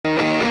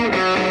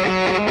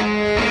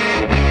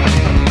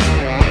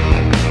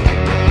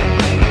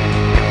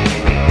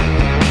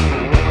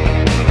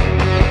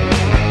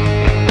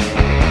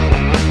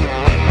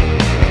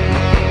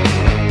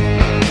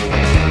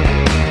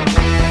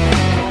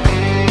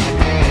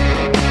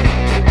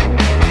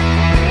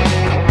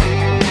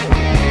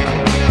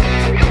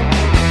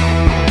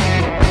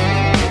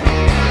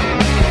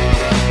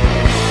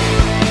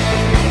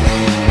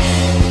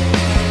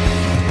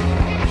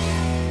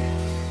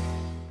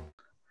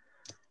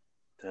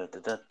Da, da,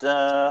 da,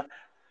 da.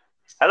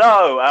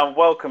 Hello and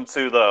welcome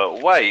to the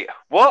Wait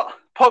What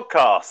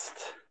podcast.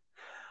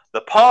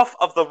 The path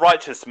of the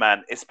righteous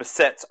man is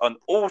beset on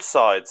all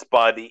sides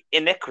by the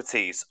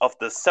iniquities of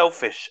the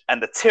selfish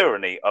and the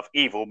tyranny of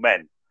evil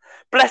men.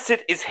 Blessed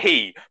is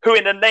he who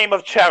in the name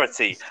of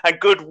charity and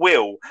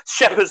goodwill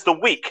shepherds the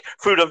weak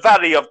through the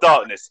valley of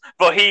darkness,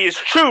 for he is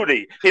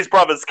truly his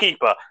brother's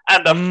keeper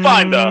and the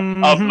finder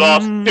of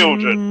lost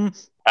children.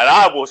 And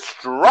I will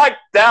strike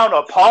down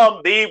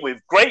upon thee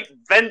with great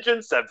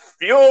vengeance and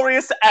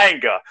furious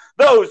anger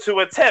those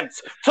who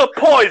attempt to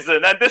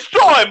poison and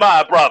destroy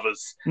my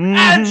brothers.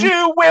 And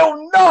you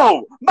will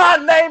know my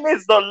name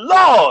is the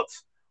Lord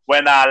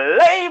when I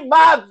lay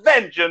my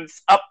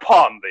vengeance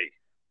upon thee.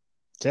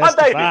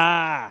 Testify. I'm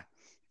David.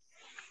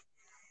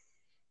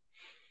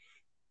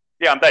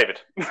 Yeah, I'm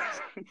David.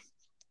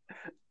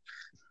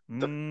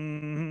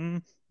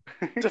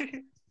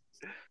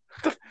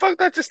 The fuck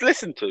did I just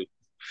listen to?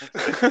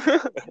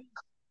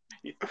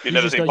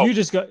 You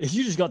just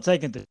got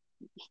taken to,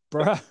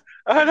 bruh.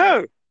 I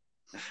know.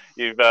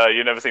 You've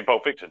never seen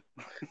Pulp Fiction?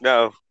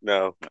 No.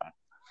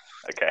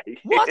 Okay.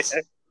 What?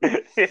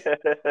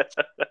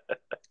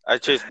 I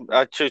choose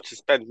to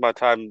spend my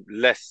time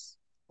less.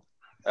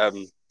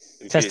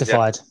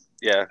 Testified.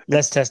 Yeah.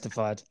 Less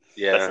testified.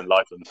 Yeah. Less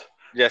enlightened.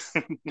 Yes.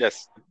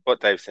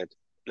 What Dave said.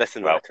 Less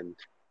enlightened.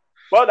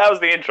 Well, that was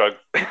the intro.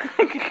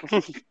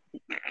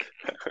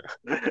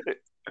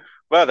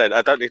 Well then,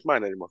 I don't need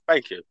mine anymore.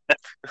 Thank you.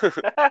 No,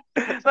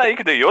 you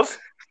can do yours.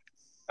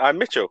 I'm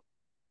Mitchell.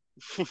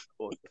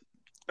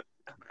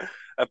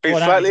 I've been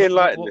slightly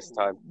enlightened this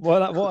time.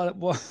 What a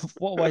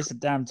waste of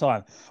damn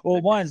time.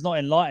 Well, mine's not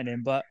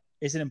enlightening, but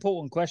it's an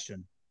important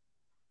question.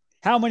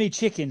 How many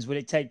chickens would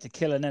it take to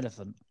kill an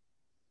elephant?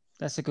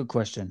 That's a good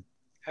question.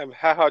 How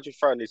hard you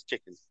throwing these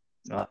chickens?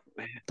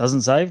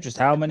 Doesn't say. Just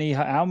how many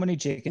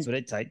chickens would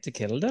it take to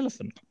kill an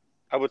elephant?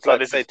 I would like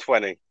to say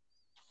 20.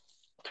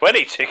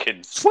 20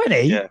 chickens.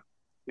 20?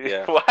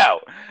 Yeah.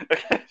 Wow.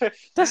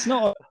 That's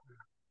not.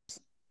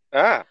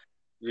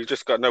 You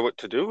just got to know what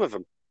to do with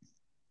them.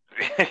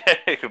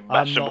 You can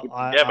mash them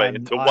all together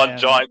into one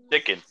giant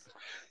chicken.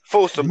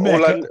 Force them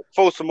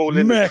all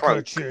in the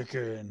trunk.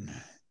 Chicken.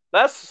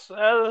 That's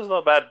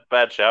not a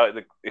bad shout.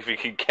 If you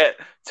can get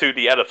to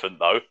the elephant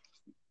though,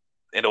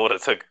 in order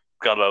to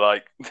kind of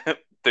like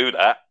do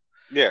that.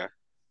 Yeah.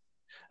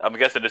 I'm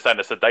guessing this ain't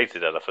a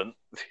sedated elephant.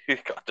 You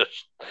can't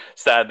just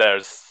stand there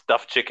and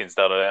stuff chickens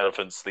down an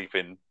elephant's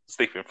sleeping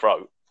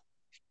throat.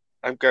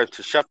 I'm going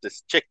to shove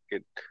this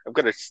chicken. I'm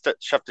going to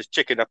shove this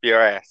chicken up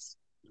your ass.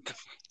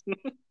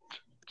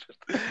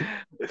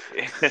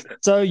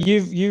 So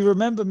you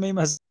remember me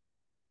myself?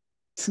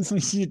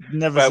 You'd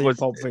never seen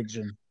Pulp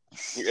Fiction.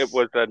 It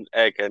was an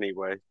egg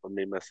anyway for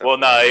me myself. Well,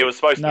 no, it was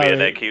supposed to be an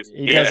egg. He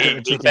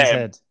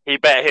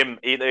bet him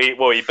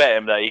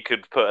that he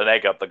could put an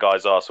egg up the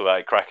guy's ass without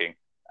it cracking.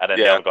 And then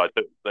the other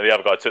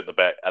guy took the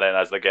bet. And then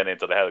as they're getting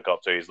into the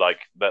helicopter, he's like,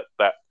 that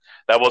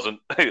wasn't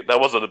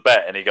a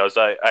bet. And he goes,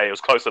 hey, it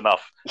was close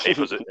enough. And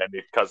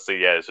he cuts to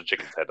it's a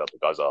chicken's head up the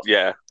guy's ass.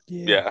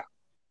 Yeah.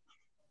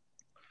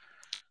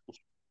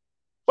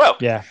 Well,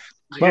 yeah.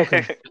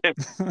 Welcome.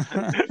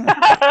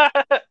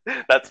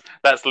 that's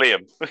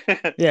Liam.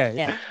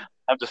 Yeah.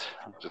 I'm just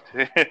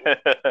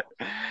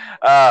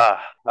I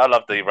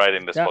love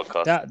derailing this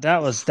podcast.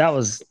 That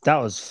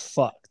was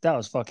fucked. That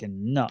was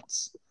fucking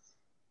nuts.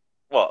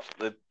 What?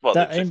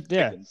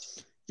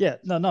 Chickens? Yeah.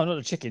 No, not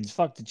the chickens.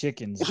 Fuck the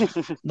chickens.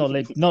 not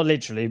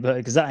literally, but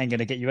because that ain't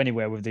gonna get you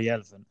anywhere with the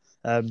elephant.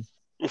 You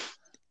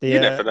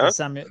never know.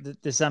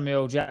 The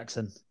Samuel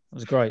Jackson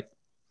was great.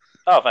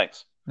 Oh,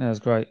 thanks. Yeah, it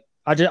was great.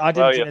 I didn't think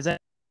there's anything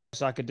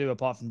else I could do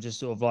apart from just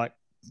sort of like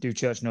do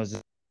church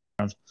noises.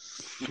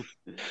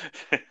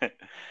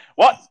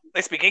 What?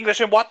 They speak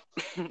English in what?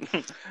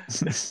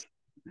 English,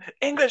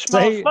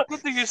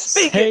 motherfucker, do you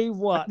speak say it?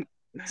 What?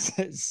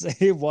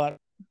 Say what?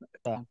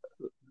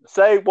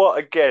 Say what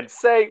again?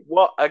 Say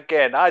what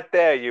again? I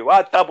dare you.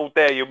 I double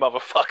dare you,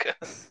 motherfucker.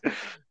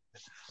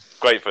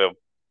 Great film.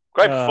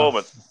 Great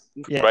performance.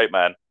 Yeah. Great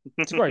man.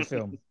 It's a great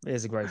film. It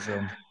is a great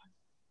film.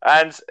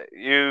 And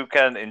you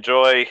can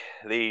enjoy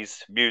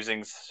these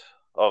musings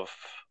of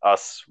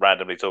us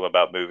randomly talking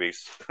about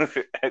movies,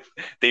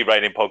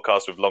 derailing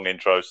podcasts with long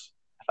intros,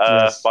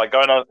 by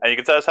going on, and you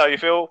can tell us how you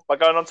feel by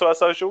going on to our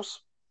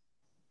socials.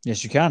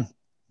 Yes, you can.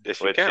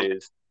 Which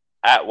is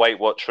at Wait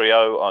What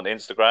Trio on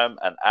Instagram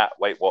and at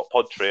Wait What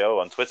Pod Trio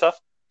on Twitter.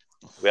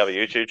 We have a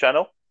YouTube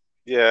channel.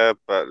 Yeah,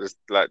 but it's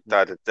like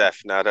died of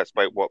death now. That's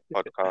Wait What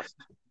Podcast.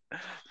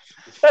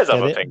 There's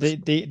other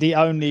things. The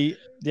only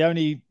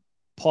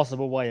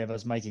possible way of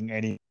us making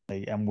any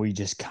money, and we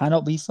just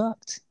cannot be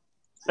fucked.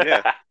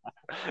 Yeah.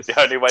 The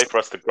only way for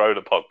us to grow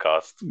the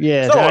podcast.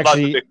 Yeah, so to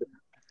actually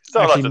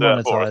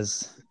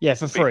monetize. Yeah,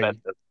 for free.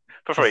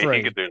 For free,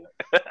 you can do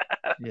that.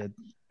 Yeah,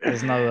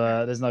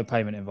 there's no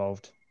payment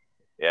involved.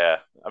 Yeah,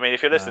 I mean,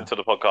 if you're listening to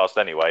the podcast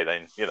anyway,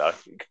 then you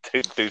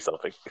can do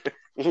something.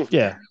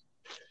 Yeah.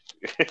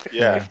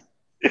 Yeah.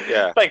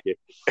 Thank you.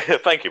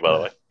 Thank you, by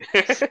the way.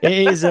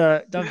 It is.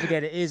 Don't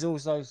forget, it is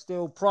also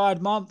still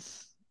Pride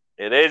Month.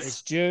 It is.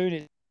 It's June.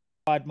 It's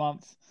Pride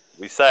Month.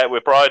 We say it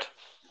with pride.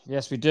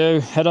 Yes, we do.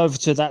 Head over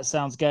to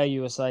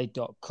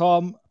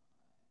thatsoundsgayusa.com.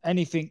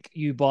 Anything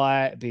you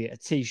buy, be it a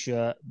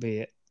t-shirt, be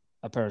it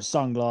a pair of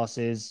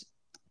sunglasses,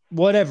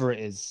 whatever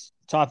it is,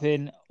 type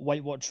in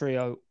Wait What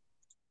Trio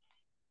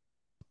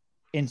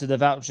into the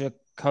voucher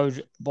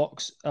code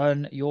box,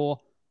 earn your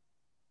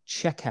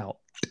checkout,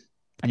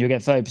 and you'll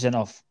get 30%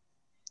 off.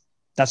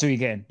 That's all you're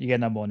getting. You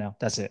get no more now.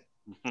 That's it.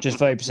 Just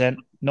 30%.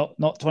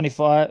 Not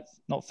 25,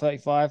 not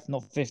 35,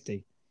 not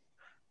 50.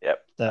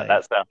 Yep. 30.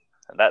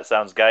 And that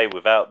sounds gay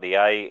without the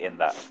A in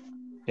that.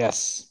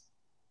 Yes.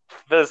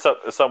 There's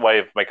some way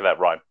of making that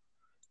rhyme.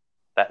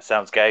 That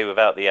sounds gay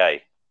without the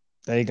A.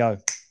 There you go.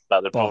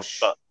 But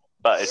Bosh.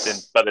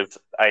 it's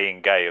A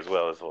in gay as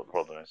well, is what the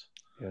problem is.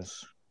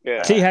 Yes.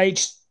 Yeah.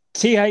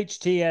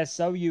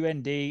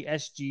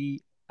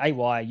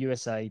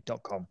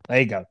 THTSOUNDSGAYUSA.com.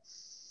 There you go.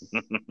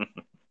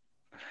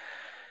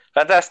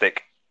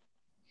 Fantastic.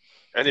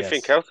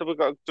 Anything Yes. else that we've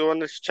got to do on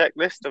this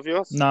checklist of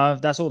yours? No,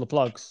 that's all the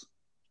plugs.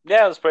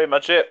 Yeah, that's pretty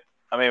much it.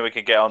 I mean, we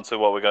can get on to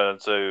what we're going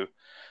to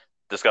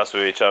discuss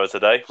with each other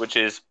today, which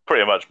is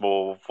pretty much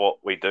more of what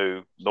we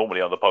do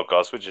normally on the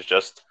podcast, which is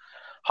just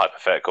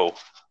hypothetical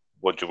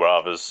would you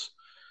rathers.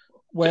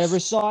 We're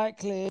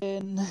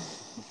recycling.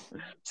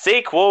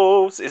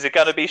 Sequels. Is it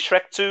going to be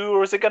Shrek 2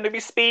 or is it going to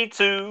be Speed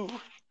 2?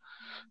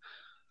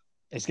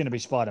 It's going to be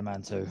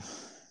Spider-Man 2.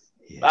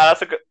 Yeah.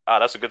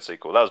 That's a good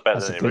sequel. That was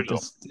better than the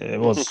original. It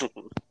was.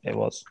 It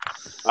was.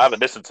 I haven't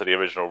listened to the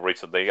original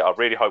recently. I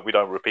really hope we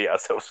don't repeat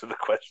ourselves with the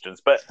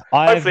questions. But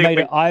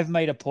I've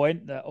made a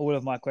point that all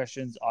of my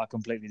questions are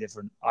completely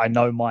different. I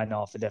know mine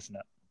are for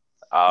definite.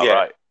 Yeah.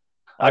 Right.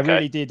 I Okay.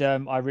 really did.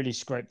 I really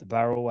scraped the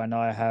barrel, and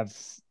I have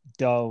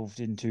delved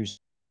into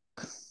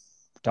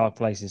dark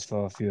places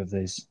for a few of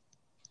these.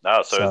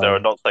 No, so is there a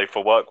not safe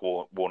for work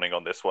warning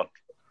on this one?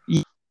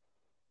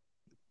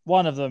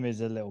 One of them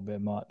is a little bit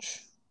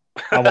much.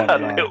 I won't A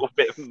lie. little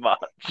bit much.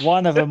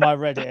 One of them I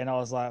read it and I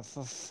was like,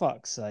 for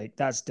fuck's sake,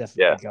 that's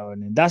definitely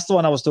going in. That's the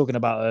one I was talking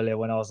about earlier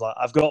when I was like,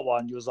 I've got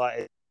one. You was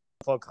like,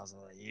 podcast. I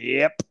was like,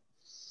 yep.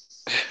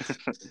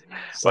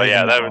 Well,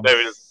 yeah,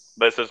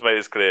 let's just make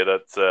this clear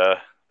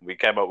that we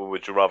came up with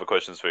would you rather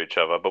questions for each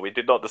other, but we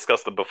did not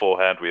discuss them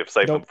beforehand. We have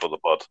saved them for the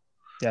pod.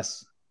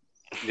 Yes.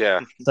 Yeah.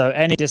 So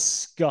any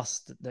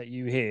disgust that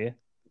you hear,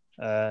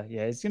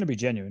 it's going to be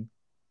genuine.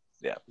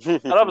 Yeah.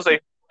 And obviously,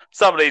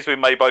 some of these we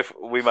may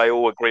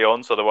all agree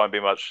on, so there won't be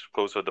much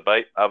cause for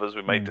debate. Others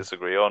we may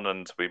disagree on,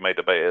 and we may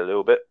debate it a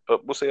little bit,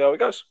 but we'll see how it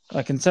goes.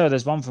 I can tell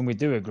there's one thing we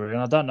do agree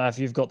on. I don't know if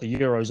you've got the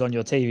Euros on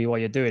your TV while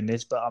you're doing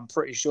this, but I'm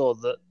pretty sure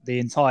that the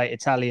entire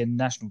Italian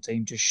national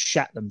team just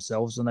shat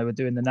themselves when they were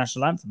doing the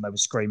national anthem. They were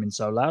screaming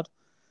so loud.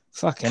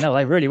 Fucking hell,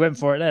 they really went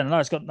for it then.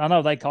 I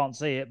know they can't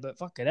see it, but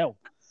fucking hell.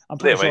 I'm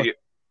pretty sure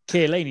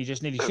Chiellini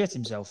just nearly shit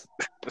himself.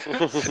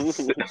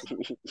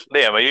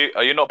 Liam,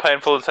 are you not paying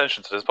full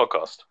attention to this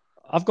podcast?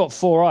 I've got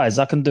 4 eyes.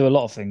 I can do a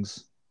lot of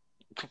things.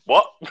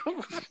 What? I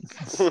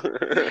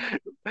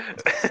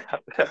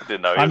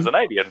didn't know he was an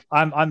alien.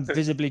 I'm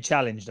visibly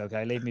challenged,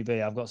 okay? Leave me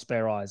be. I've got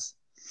spare eyes.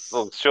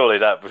 Well, surely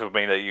that would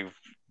mean that you've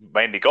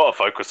mainly got to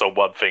focus on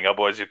one thing,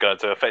 otherwise you're going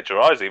to affect your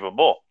eyes even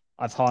more.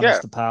 I've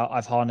harnessed the power.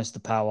 I've harnessed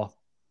the power.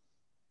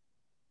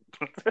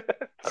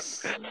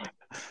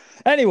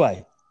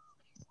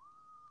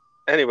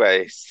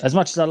 Anyways, as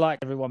much as I like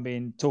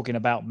everyone talking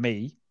about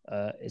me,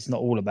 it's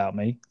not all about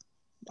me,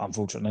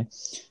 unfortunately.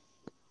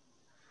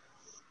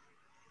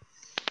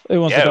 Who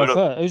wants to go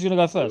first? Who's going to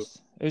go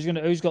first?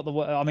 Who's got the?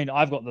 I mean,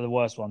 I've got the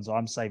worst one, so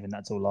I'm saving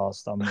that till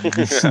last. I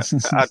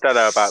don't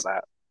know about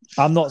that.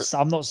 I'm not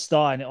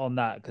starting it on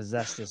that because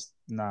that's just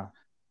nah.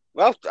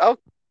 Well,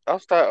 I'll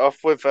start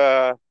off with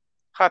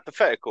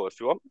hypothetical if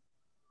you want.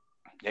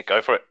 Yeah,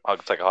 go for it. I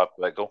can take a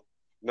hypothetical.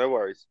 No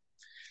worries.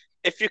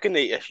 If you can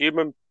eat a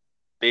human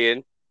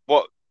being,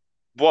 what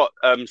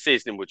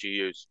seasoning would you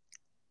use?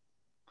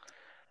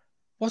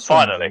 What's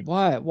finally?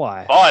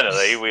 Why?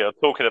 Finally, we are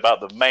talking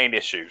about the main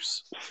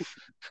issues.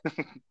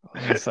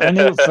 For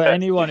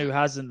anyone who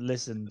hasn't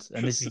listened,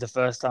 and this is the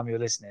first time you're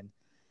listening,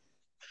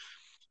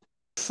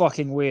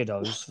 fucking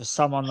weirdos, for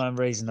some unknown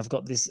reason, I've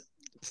got this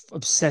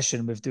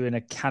obsession with doing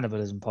a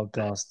cannibalism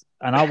podcast,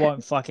 and I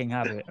won't fucking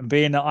have it. And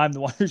being that I'm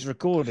the one who's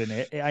recording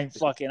it, it ain't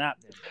fucking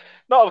happening.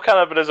 Not a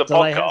cannibalism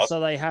podcast. So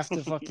they have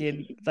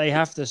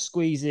to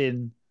squeeze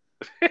in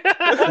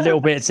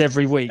little bits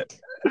every week.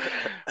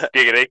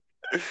 Giggity.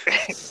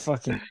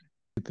 Fucking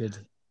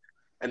stupid.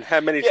 And how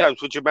many times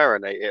would you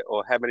marinate it,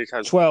 or how many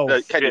times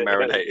 12. Can you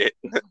marinate it?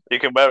 You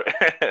can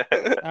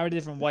marinate. How many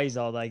different ways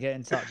are they? Get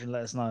in touch and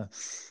let us know.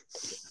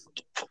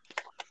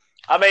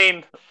 I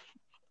mean,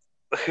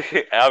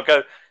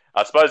 I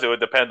suppose it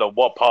would depend on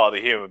what part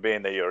of the human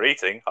being that you're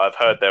eating. I've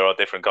heard there are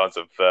different kinds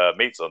of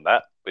meats on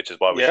that, which is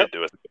why we should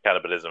do a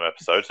cannibalism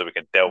episode so we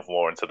can delve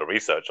more into the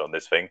research on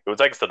this thing. It would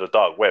take us to the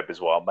dark web is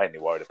what I'm mainly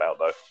worried about,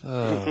 though.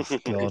 Oh,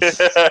 God.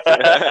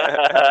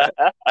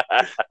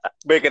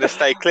 We're going to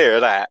stay clear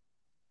of that.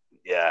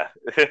 Yeah.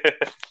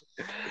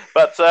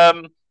 But,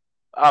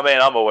 I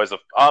mean, I'm always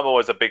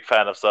a big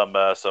fan of some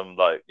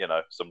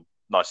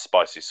nice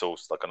spicy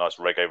sauce, like a nice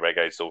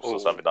reggae sauce or Ooh.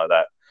 something like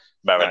that.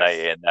 Marinate Nice.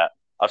 it in that.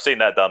 I've seen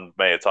that done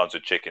many times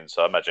with chicken,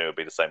 so I imagine it would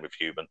be the same with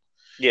human.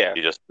 Yeah.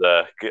 You just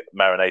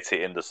marinate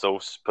it in the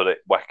sauce,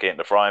 whack it in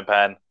the frying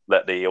pan,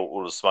 let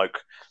all the smoke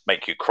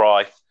make you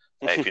cry.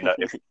 And if you know,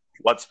 if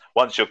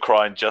once you're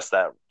crying just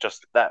that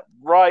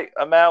right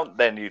amount,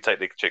 then you take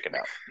the chicken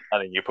out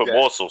and then you put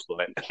more sauce on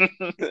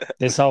it.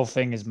 This whole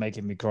thing is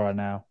making me cry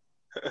now.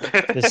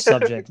 This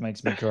subject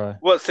makes me cry.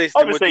 What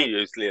system would you Obviously-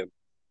 use, Liam?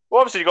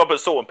 Well, obviously you got to put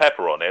salt and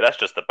pepper on it. That's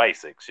just the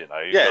basics, you know.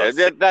 You Yeah, gotta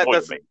stick that oil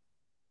doesn't. meat.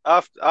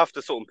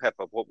 After salt and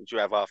pepper, what would you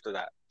have after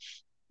that?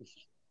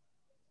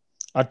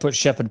 I'd put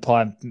shepherd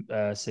pie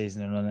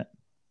seasoning on it.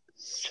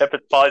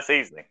 Shepherd's pie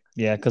seasoning.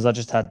 Yeah, because I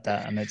just had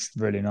that and it's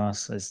really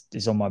nice.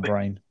 It's on my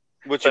brain.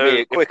 Would you So eat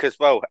it quick as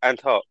well and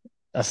hot?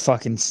 I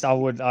just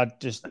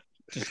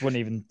wouldn't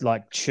even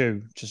like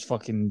chew. Just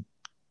fucking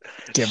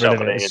get rid of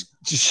Shove it. it in.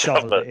 Just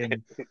shovel it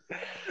in.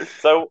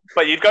 So,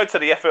 but you'd go to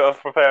the effort of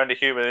preparing the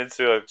human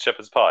into a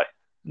shepherd's pie.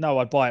 No,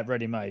 I'd buy it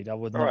ready made. I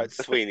would All not. right,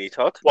 Sweeney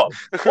Todd. What?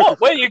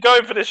 Where are you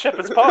going for this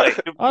shepherd's pie?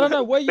 I don't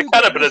know where The you getting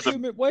this cannibalism.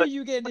 human. Where are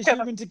you getting this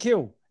human to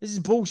kill? This is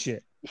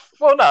bullshit.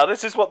 Well, no,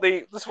 this is what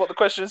the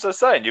questions are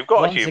saying. You've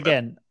got a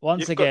human.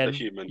 Once You've got the again,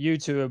 human. you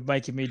two are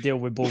making me deal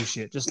with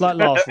bullshit, just like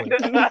last week.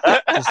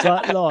 Just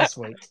like last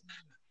week.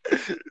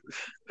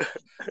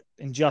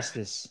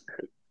 Injustice.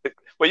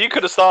 Well, you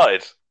could have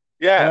started.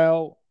 Yeah.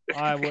 Well,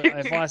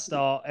 if I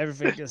start,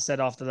 everything that's said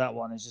after that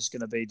one is just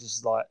going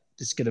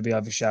to be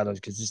overshadowed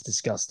because it's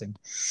disgusting.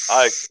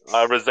 I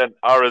resent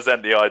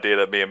the idea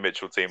that me and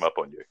Mitch will team up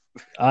on you.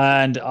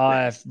 And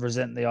I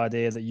resent the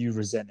idea that you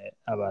resent it.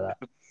 How about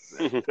that?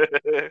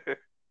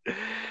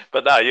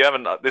 But no, you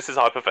haven't. This is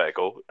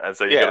hypothetical, and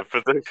so you're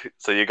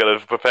gonna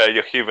prepare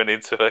your human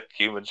into a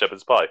human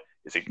shepherd's pie.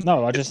 Is he?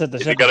 No, I just said the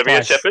Is he going to be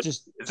a shepherd?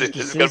 Just Is it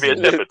the going to be a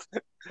sizzle. shepherd?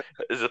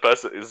 Is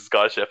this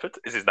guy a shepherd?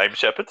 Is his name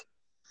Shepherd?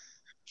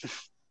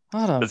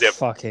 I don't Does he have-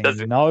 fucking does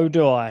he- know,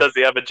 do I? Does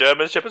he have a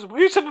German shepherd?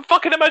 You have a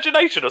fucking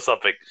imagination or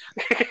something.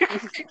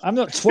 I'm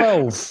not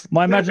 12.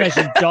 My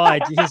imagination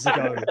died years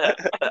ago,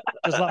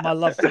 just like my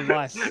love for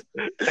life.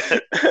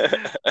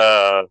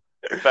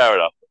 Fair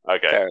enough.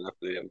 Okay. Fair enough,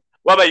 Liam.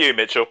 What about you,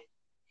 Mitchell?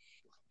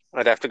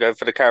 I'd have to go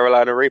for the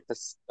Carolina Reaper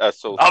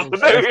sauce. I Of knew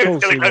he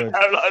was course going he to go would.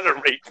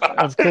 Carolina Reaper.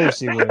 Of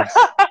course you would.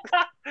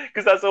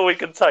 Because that's all we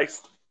can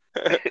taste.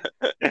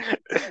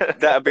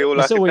 That'd be all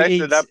It's I all could he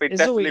taste, and I'd eats. be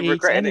It's all he definitely eats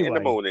regretting it in the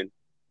anyway. morning.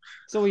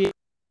 So what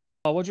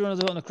do you want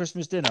to do on a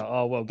Christmas dinner?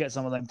 Oh, well, get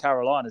some of them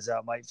Carolinas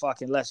out, mate.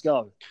 Fucking let's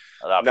go.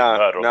 That'd be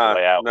murder on the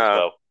way out as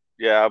well.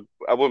 Yeah,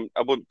 I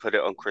wouldn't put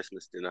it on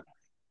Christmas dinner.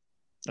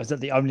 Is that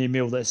the only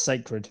meal that's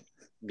sacred?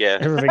 Yeah.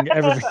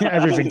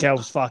 Everything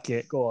else, fuck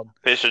it. Go on.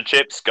 Fish and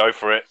chips, go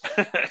for it.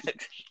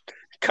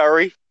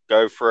 Curry,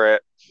 go for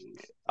it.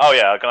 Oh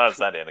yeah, I can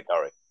understand it in a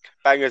curry.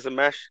 Bangers and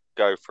mash,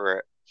 go for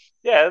it.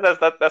 Yeah,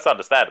 that's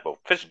understandable.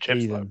 Fish and chips,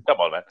 though. Heathen. Come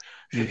on, man.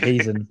 You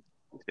heathen.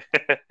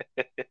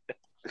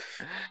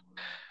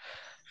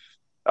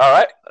 All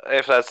right,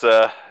 if that's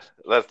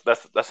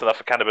enough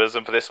for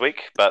cannibalism for this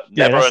week, but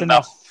Yeah, never that's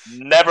enough.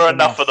 Never That's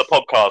enough for the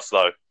podcast,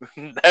 though.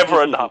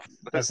 Never enough.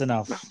 That's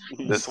enough.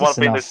 There's That's one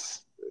thing enough.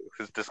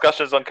 there's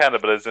discussions on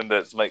cannibalism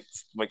that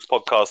makes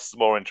podcasts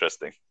more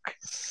interesting.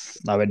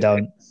 No, it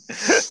don't.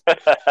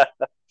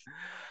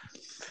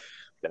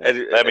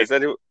 Let me- Is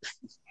anyone...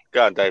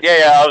 Go on, Dave.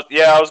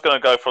 I was going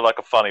to go for like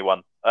a funny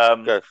one.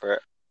 Go for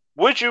it.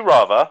 Would you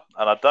rather,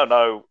 and I don't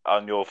know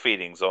on your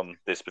feelings on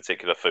this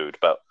particular food,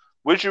 but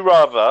would you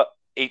rather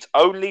eat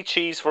only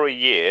cheese for a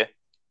year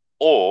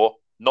or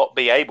not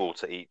be able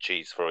to eat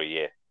cheese for a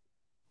year?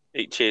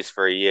 Eat cheese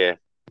for a year.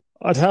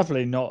 I'd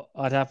happily go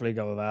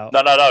without.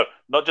 No,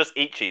 not just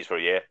eat cheese for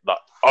a year, but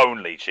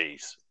only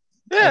cheese.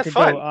 Yeah, I could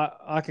fine.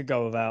 I could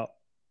go without.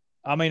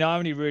 I mean, I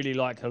only really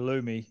like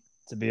halloumi,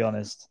 to be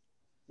honest.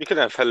 You can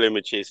have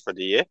halloumi cheese for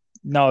the year.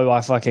 No,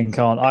 I fucking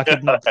can't. I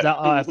could not.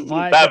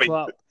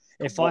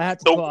 If I had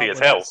to put Salty up as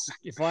with hell. that,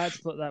 if I had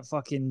to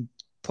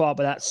put up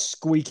with that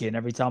squeaking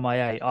every time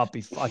I ate,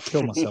 I'd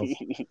kill myself.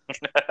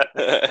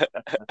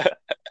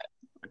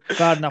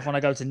 Bad enough when I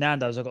go to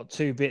Nando's, I've got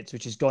 2 bits,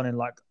 which has gone in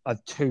like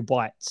 2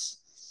 bites,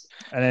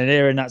 and then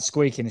hearing that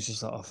squeaking, it's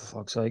just like, oh, for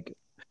fuck's sake.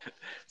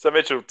 So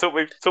Mitchell, talk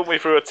me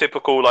through a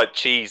typical like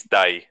cheese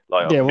day,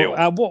 like Yeah, a meal.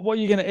 what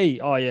are you gonna eat?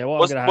 Oh yeah,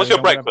 What's I'm gonna your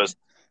have? breakfast?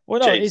 Well,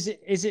 no, Cheese.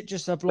 is it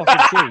just a block of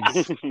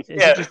cheese? Is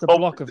Yeah, it just a well-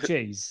 block of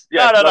cheese?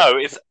 No.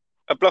 It's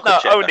A block no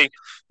of cheddar. only.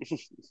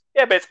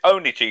 Yeah, but it's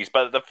only cheese.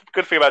 But the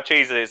good thing about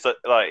cheese is that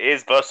like it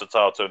is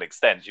versatile to an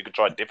extent. You can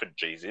try different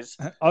cheeses.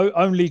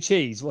 Only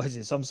cheese? What is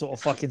it? Some sort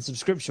of fucking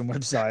subscription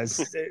website?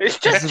 It's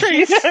just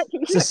cheese.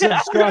 To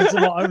subscribe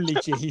to my only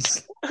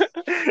cheese.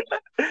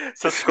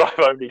 Subscribe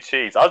only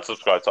cheese. I'd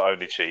subscribe to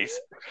only cheese.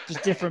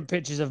 Just different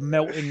pictures of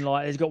melting,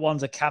 like there's got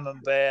one's a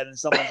camembert and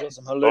someone's got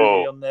some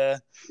halloumi on there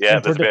Yeah,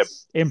 in, there's a bit.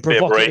 in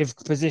bit of provocative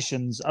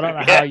positions. I don't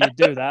know how you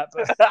do that,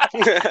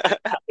 but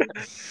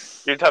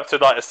You'd have to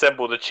like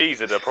assemble the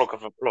cheese in a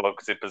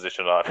provocative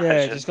position. I yeah,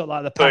 imagine. just got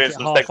like the Put in packet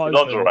some half sexy open.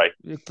 lingerie.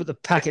 You put the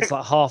packets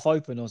like half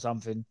open or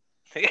something.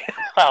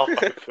 Well,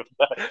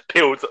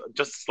 peeled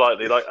just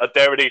slightly, like a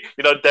dairy,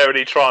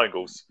 dairy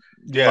triangles.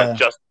 Yeah. Like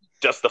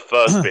just the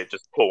first bit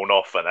just torn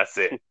off, and that's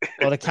it.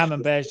 Or the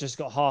camembert's just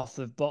got half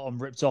the bottom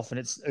ripped off and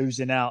it's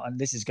oozing out, and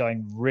this is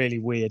going really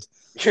weird.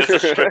 Just a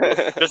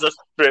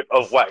strip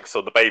of wax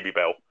on the baby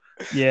bell.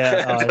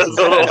 Yeah,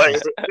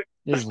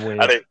 this is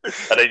weird. And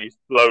then you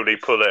slowly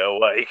pull it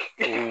away.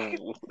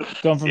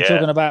 Gone from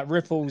talking about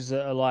ripples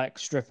that are like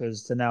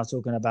strippers to now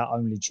talking about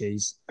only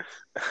cheese.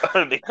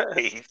 Only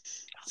cheese.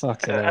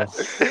 Fuck it all.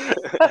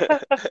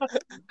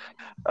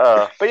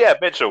 But yeah,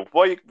 Mitchell,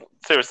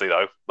 seriously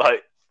though,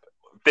 like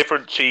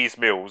different cheese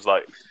meals,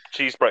 like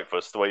cheese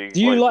breakfast. Do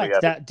you like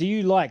that? Do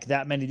you like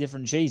that many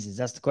different cheeses?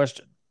 That's the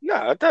question. No,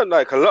 I don't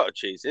like a lot of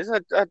cheeses. I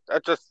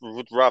just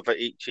would rather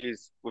eat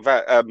cheese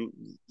without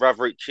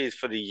rather eat cheese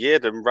for the year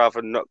than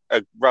rather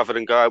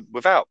than go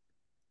without.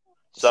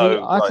 So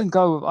see, I can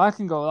go. Like,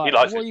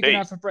 what are you gonna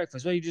have for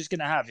breakfast? What are you just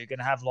gonna have? You're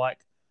gonna have like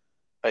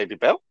Baby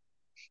Bell.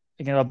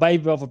 You're gonna have a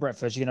Baby Bell for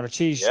breakfast. You're gonna have a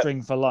cheese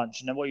string for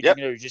lunch, and then what you're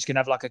gonna do? You're just gonna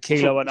have like 1.5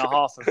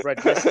 kilos of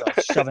red Leicester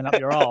shoving up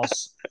your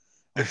ass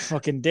on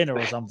fucking dinner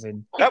or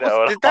something.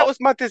 That was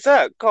my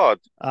dessert. God.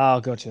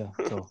 Oh, gotcha.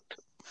 Cool.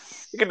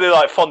 You can do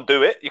like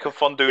fondue it. You can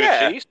fondue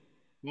the cheese.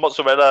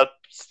 Mozzarella.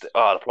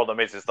 The problem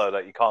is though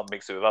that you can't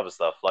mix it with other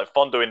stuff. Like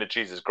fondue in the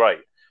cheese is great,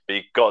 but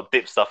you got to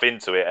dip stuff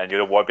into it, and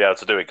you won't be able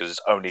to do it because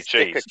it's only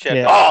cheese.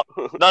 Yeah.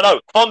 Oh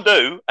no,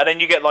 fondue, and then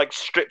you get like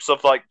strips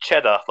of like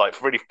cheddar, like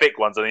really thick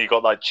ones, and then you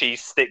got like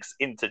cheese sticks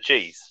into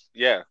cheese.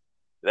 Yeah.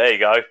 There you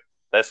go.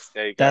 That's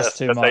too much. That's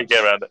how you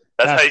get around it.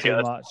 That's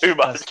too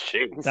much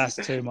cheese. That's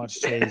too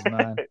much cheese,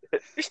 man.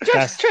 It's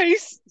just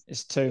cheese.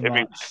 It's too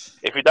much.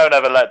 If you don't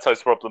have a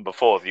lactose problem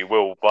before, you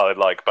will by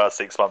like about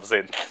 6 months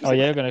in. Oh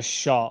yeah, you're gonna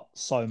shot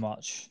so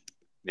much.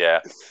 Yeah.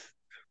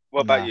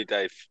 What about you,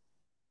 Dave?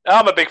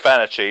 I'm a big fan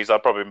of cheese. I'll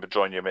probably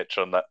join you, Mitch,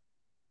 on that.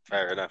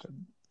 Fair enough.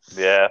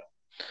 Yeah,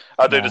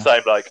 I do the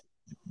same. Like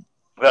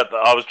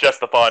I was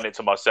justifying it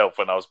to myself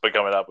when I was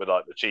coming up with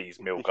like the cheese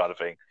meal kind of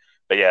thing.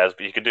 But yeah,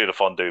 you can do the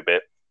fondue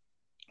bit.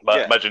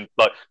 But imagine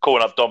like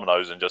calling up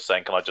Domino's and just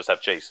saying, "Can I just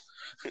have cheese?"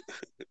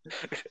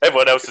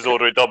 Everyone else is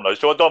ordering Domino's.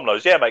 Do you want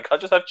Domino's? Yeah, mate. Can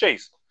I just have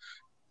cheese?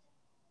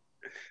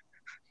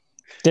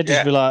 They'd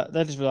just be like,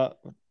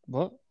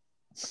 what?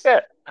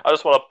 Yeah, I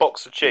just want a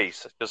box of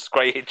cheese, just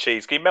grated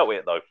cheese. Can you melt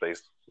it though,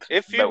 please?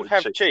 If you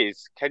have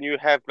cheese, can you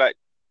have like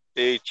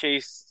the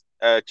cheese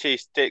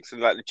sticks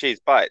and like the cheese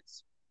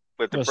bites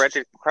with the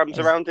breaded crumbs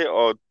around it,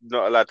 or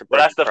not allowed to?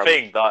 Well, that's the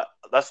thing.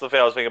 That's the thing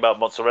I was thinking about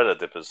mozzarella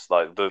dippers.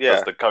 Like,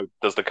 does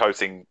the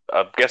coating?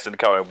 I'm guessing the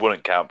coating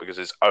wouldn't count because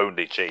it's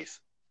only cheese.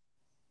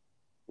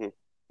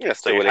 Yeah,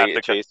 so you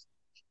have cheese.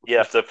 You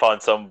have to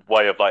find some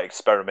way of like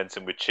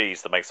experimenting with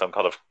cheese to make some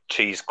kind of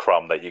cheese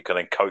crumb that you can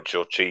then coat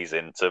your cheese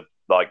in to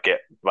like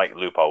make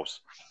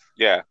loopholes.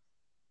 Yeah,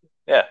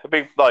 it'd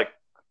be like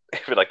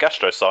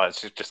gastro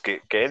science. You just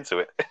get into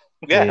it.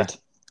 Yeah, weird.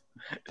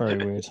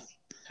 Very weird.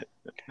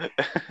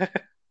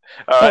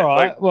 All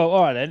right.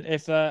 All right then.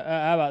 If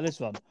how about this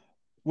one?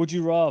 Would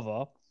you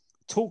rather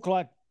talk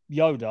like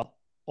Yoda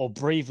or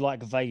breathe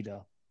like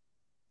Vader?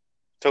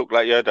 Talk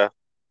like Yoda.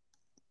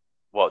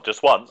 What?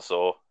 Just once,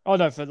 or? Oh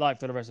no, for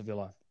the rest of your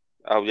life.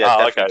 Oh yeah,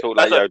 definitely talk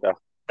like Yoda.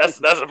 That's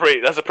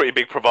a pretty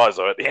big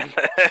proviso at the end.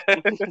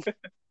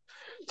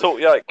 Talk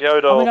like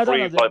Yoda or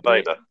breathe like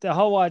Vader. The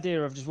whole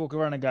idea of just walking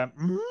around and going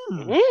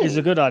is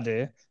a good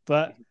idea,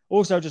 but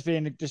also just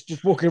being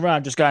just walking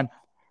around, just going.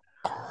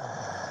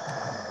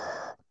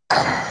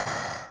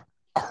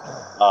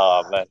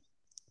 Oh man!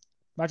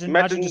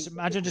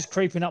 Imagine just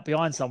creeping up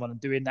behind someone and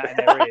doing that in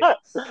their ear.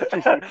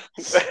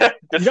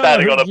 Just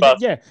standing on a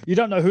bus. You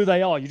don't know who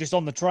they are. You're just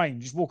on the train.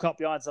 You just walk up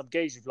behind some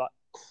geezer, you're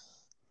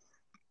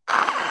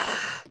like,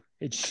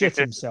 he'd shit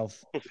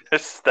himself.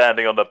 Just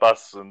standing on the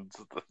bus and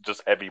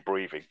just heavy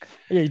breathing.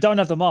 Yeah, you don't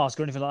have the mask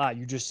or anything like that.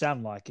 You just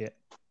sound like it.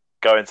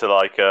 Going to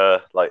like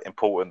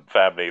important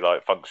family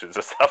like functions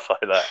and stuff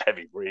like that.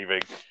 Heavy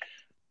breathing.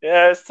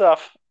 Yeah, it's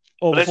tough.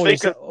 Or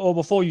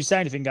before you say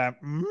anything, going.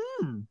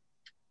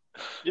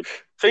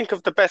 Think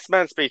of the best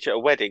man speech at a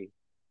wedding.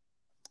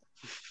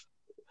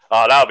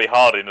 Oh, that would be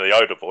hard in the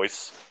Yoda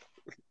voice.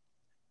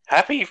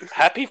 Happy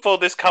for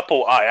this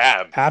couple, I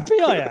am.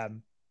 Happy I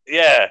am.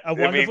 Yeah. A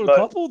wonderful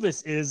couple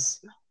this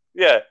is.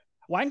 Yeah.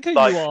 Wanker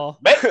you are.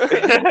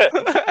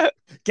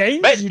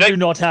 Games you do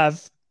not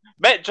have.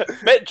 Met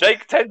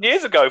Jake 10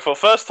 years ago for the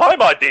first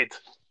time I did.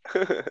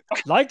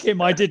 Like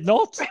him, I did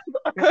not.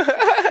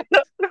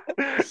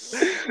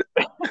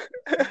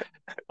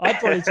 I'd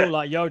probably talk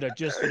like Yoda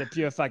just for the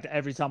pure fact that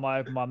every time I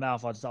open my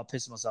mouth, I'd start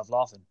pissing myself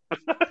laughing.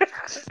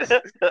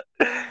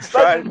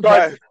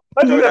 Imagine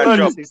an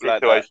emergency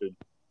situation.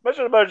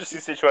 Imagine an emergency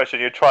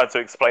situation. You're trying to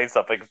explain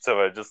something to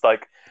her, just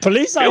like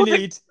police. I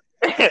need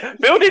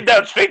building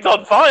down street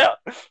on fire.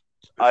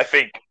 I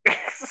think.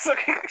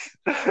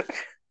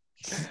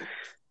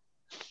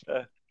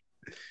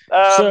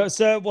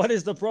 Sir, what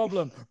is the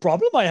problem?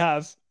 Problem I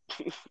have.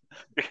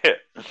 Yeah.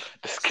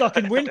 Stuck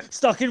in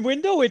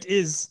window. It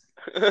is.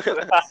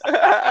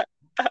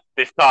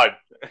 This time.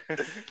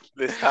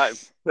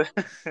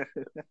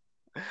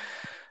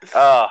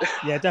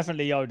 Yeah,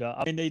 definitely Yoda.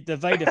 I mean, the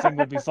Vader thing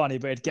would be funny,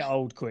 but it'd get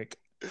old quick.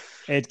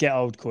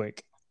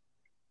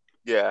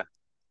 Yeah.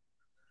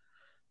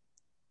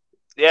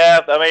 Yeah,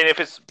 I mean, if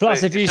it's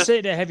Plus, if you just,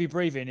 sit there heavy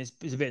breathing, it's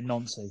a bit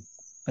noncy,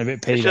 a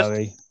bit it's just,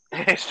 pedo-y.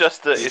 it's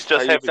just Are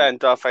you heavy. saying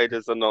Darth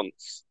Vader's a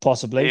nonce?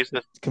 Possibly He's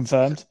just,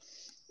 confirmed.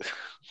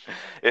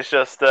 it's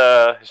just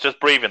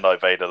breathing like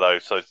Vader though,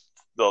 so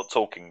not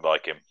talking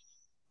like him.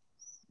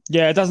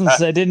 Yeah, it doesn't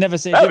say. It didn't never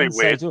say. It That'd be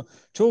didn't say weird.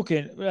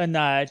 talking.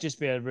 Nah, it'd just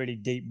be a really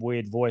deep,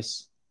 weird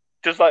voice.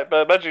 Just like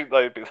imagine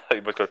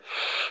because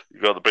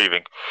you got the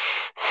breathing,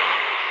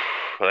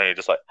 and then you're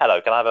just like,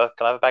 "Hello, can I have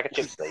a bag of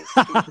chips, please?"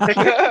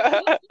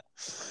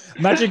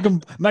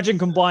 Imagine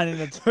combining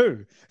the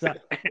two. It's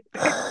like,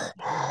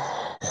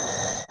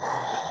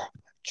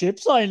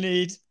 chips I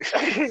need.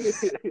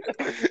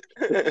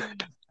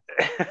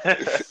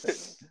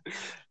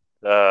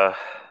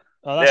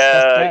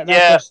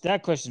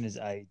 That question is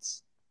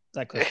AIDS.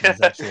 That question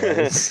is actual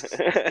AIDS.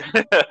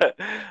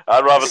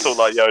 I'd rather talk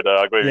like Yoda.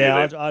 I agree with you.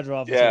 Yeah, I'd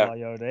rather talk like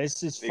Yoda. It's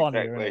just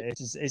funnier,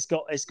 Exactly. isn't it?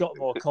 It's got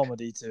more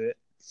comedy to it.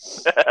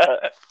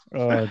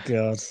 Oh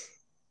god!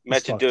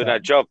 Imagine doing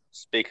that job,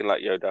 speaking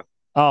like Yoda.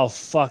 Oh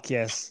fuck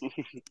yes!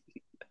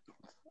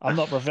 I'm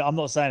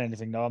not saying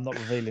anything though. I'm not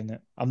revealing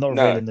it. I'm not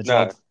revealing the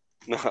job.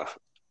 No.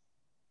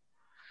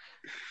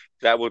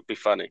 That would be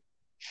funny.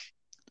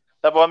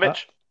 That boy,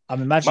 Mitch.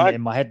 I'm imagining it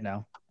in my head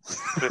now.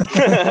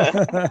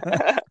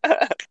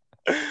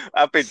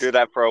 I've been doing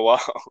that for a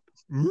while.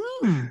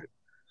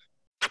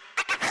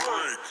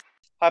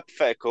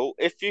 Hypothetical: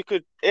 if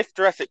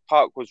Jurassic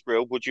Park was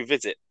real, would you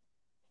visit?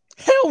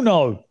 Hell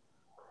no.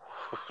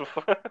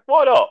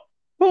 Why not?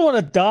 I don't want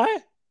to die.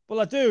 Well,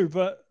 I do,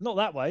 but not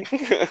that way.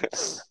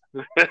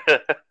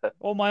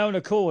 On my own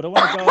accord. I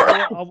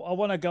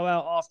want to go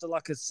out after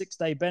like a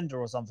 6-day bender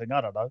or something.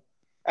 I don't know.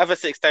 Have a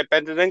 6-day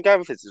bender, then go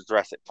and visit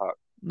Jurassic Park.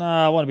 No,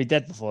 I want to be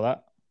dead before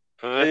that.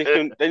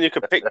 Then you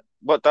can pick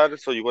what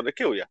dinosaur you want to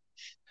kill you.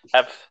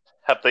 Have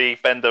the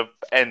bender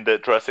end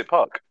at Jurassic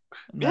Park.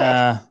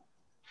 Nah.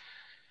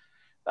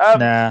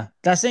 Nah.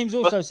 That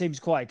seems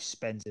quite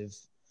expensive.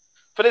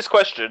 For this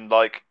question,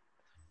 like,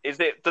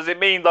 does it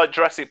mean like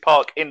Jurassic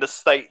Park in the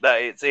state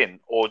that it's in,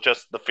 or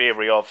just the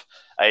theory of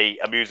a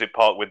amusement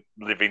park with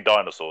living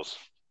dinosaurs?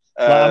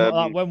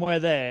 Like when we're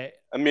there,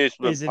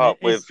 amusement park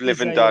with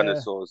living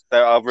dinosaurs.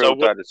 There are real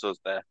dinosaurs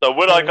there. So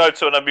would I go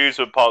to an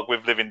amusement park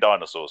with living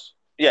dinosaurs?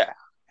 Yeah.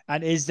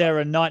 And is there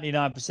a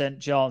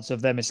 99% chance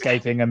of them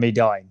escaping and me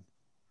dying?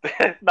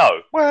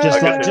 No. Well,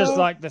 just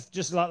like the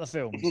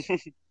films.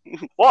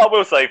 What I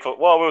will say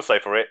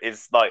for it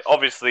is, like,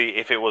 obviously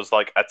if it was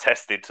like a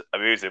tested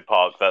amusement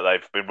park that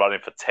they've been running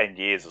for 10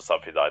 years or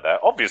something like that,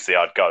 obviously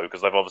I'd go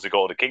because they've obviously got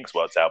all the kinks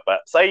worked out.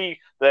 But say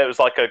there was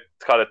like a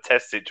kind of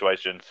test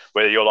situation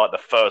where you're like the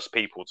first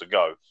people to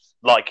go,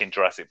 like in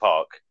Jurassic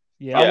Park.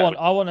 Yeah,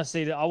 I want to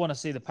see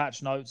the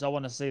patch notes. I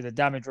want to see the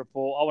damage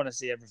report. I want to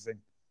see everything.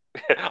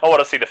 I want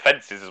to see the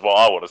fences, is what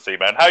I want to see,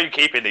 man. How are you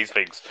keeping these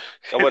things?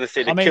 I want to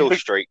see the kill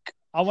streak.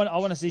 I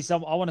want to see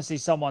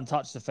someone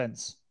touch the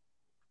fence.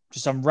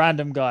 Just some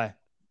random guy.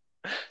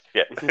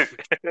 Yeah,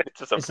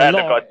 just a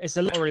random guy. It's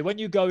a lottery. When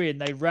you go in,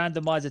 they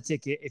randomize a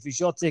ticket. If it's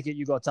your ticket,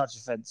 you got to touch the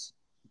fence.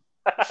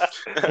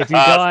 If you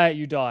die,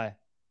 you die.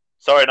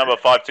 Sorry, number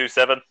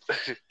 527.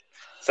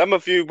 Some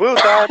of you will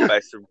die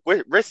by some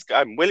risk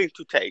I'm willing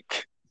to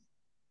take.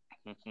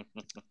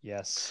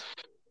 Yes.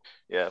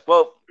 Yeah.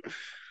 Well,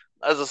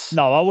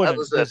 no, I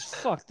wouldn't.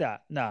 Fuck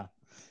that. Nah.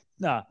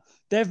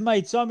 They've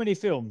made so many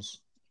films,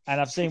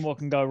 and I've seen what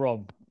can go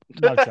wrong.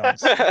 No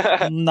chance.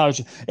 No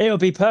chance. It would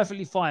be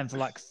perfectly fine for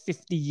like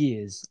 50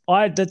 years.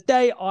 The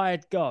day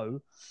I'd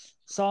go,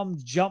 some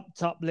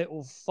jumped up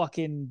little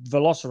fucking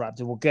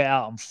velociraptor will get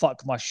out and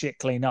fuck my shit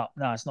clean up.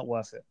 No, it's not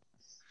worth it.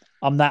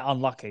 I'm that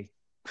unlucky.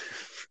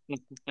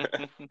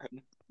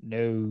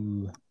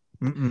 No.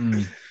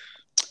 Mm-mm.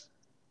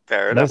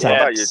 Fair enough. What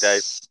about you,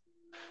 Dave?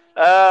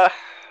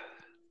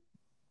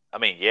 I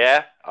mean,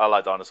 yeah, I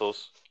like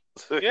dinosaurs.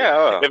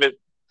 Yeah.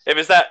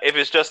 If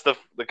it's just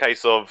the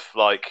case of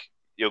like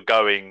you're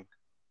going,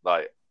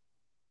 like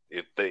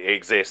it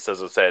exists,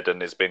 as I said,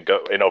 and it's been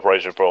in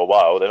operation for a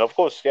while, then of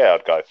course, yeah,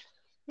 I'd go.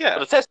 Yeah.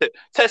 But the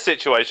test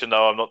situation,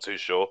 though, I'm not too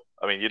sure.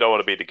 I mean, you don't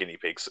want to be the guinea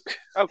pigs.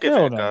 I'll give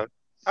it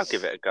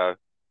a go.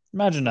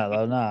 Imagine that,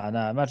 though.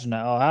 No. Imagine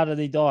that. Oh, how did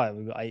he die?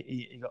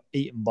 He got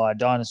eaten by a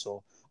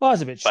dinosaur. Oh,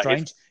 that's a bit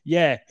strange.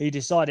 Yeah, he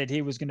decided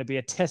he was going to be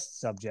a test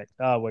subject.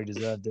 Oh, well, he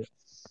deserved it.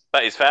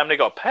 But his family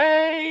got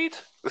paid.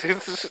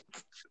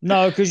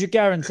 No, because you're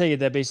guaranteed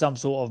there'd be some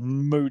sort of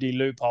moody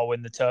loophole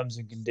in the terms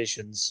and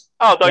conditions.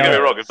 Oh, don't get me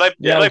wrong. If they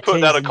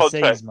put down a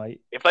contract, C's,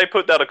 mate. If they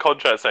put down a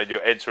contract saying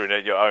you're entering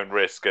at your own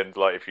risk and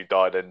like if you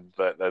die, then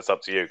that's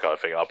up to you, kind of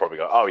thing, I'll probably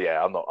go. Oh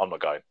yeah, I'm not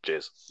going.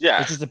 Cheers.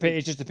 Yeah, it's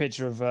just a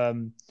picture of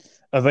Ivan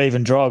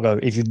Drago.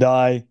 If you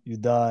die, you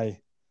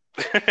die.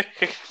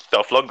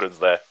 Dolph Lundgren's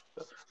there.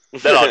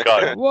 Then I'll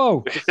go.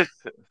 Whoa.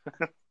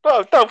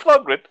 Oh, Dolph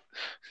Lundgren.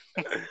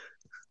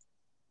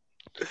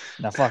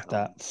 Now fuck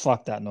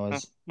that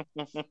noise.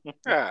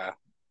 Yeah,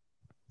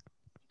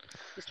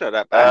 it's not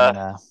that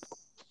bad.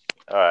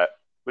 All right.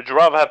 Would you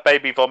rather have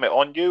baby vomit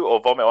on you or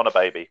vomit on a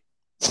baby?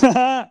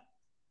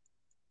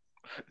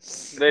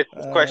 This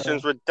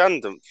question's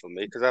redundant for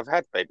me because I've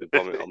had baby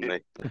vomit on me.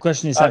 The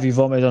question is, have you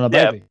vomited on a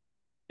baby?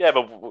 Yeah,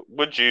 but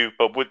would you?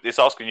 But it's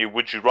asking you,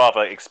 would you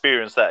rather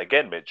experience that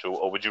again, Mitchell,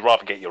 or would you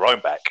rather get your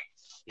own back?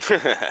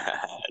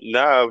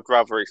 No, I'd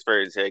rather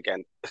experience it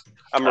again.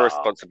 I'm a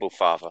responsible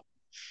father.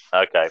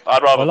 Okay,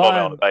 I'd rather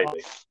vomit on a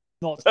baby.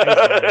 Not a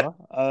father,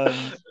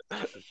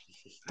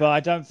 but I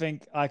don't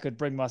think I could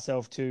bring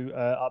myself to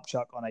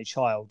upchuck on a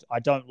child. I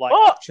don't like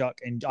upchuck,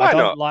 and I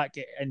don't like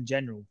it in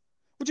general.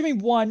 What do you mean?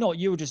 Why not?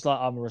 You were just like,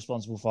 I'm a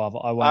responsible father.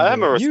 I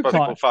am a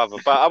responsible father,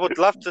 but I would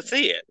love to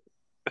see it.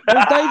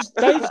 Well,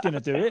 Dave's going to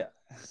do it.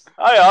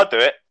 Oh, yeah, I'll do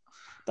it.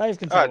 Dave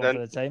can take one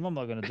for the team. I'm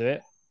not going to do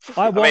it.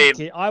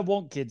 I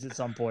want kids at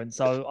some point,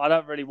 so I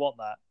don't really want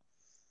that.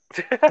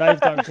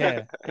 Dave don't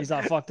care. He's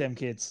like, fuck them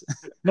kids.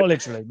 Not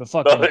literally, but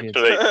fuck them kids.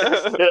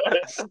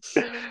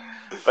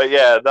 But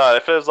yeah, no,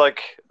 it feels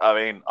like, I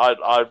mean,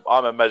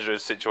 I'm imagining a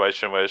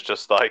situation where it's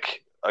just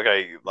like,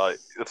 okay, like,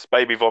 it's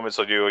baby vomits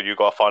on you, or you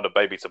got to find a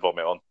baby to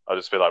vomit on. I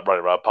just feel like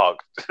running around the park,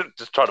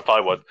 just trying to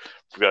find one.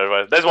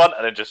 There's one,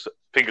 and then just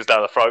fingers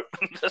down the throat.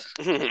 And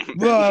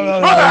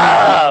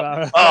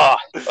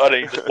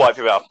then you just wipe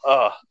your mouth.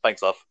 Oh,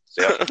 thanks, love.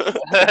 See ya.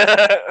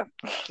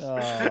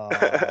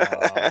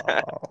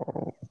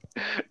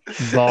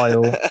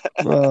 Vile.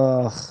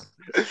 The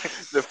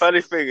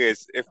funny thing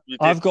is, if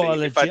I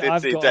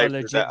did see Dave,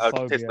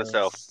 I'd piss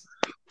myself.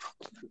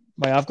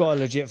 Mate, I've got a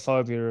legit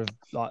phobia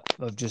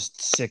of just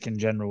sick in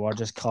general. I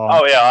just can't.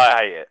 Oh yeah, I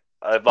hate it.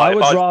 I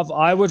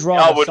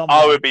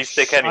would be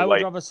sick anyway. I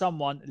would rather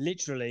someone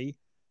literally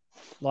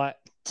like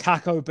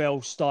Taco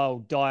Bell style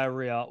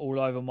diarrhea all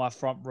over my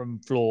front room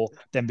floor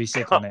than be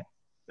sick on it.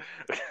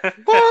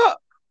 What?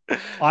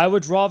 I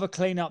would rather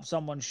clean up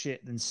someone's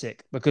shit than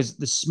sick, because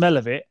the smell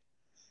of it,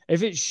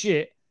 if it's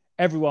shit,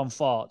 everyone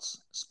farts.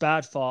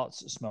 Bad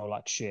farts smell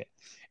like shit.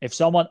 If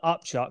someone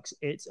upchucks,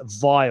 it's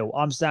vile.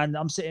 I'm sitting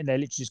there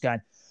literally just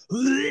going.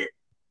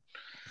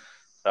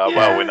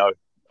 Well,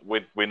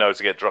 we know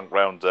to get drunk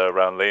round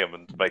Liam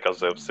and make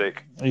ourselves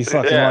sick. You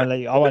fucking won't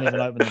I won't even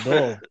open the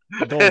door.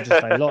 The door will just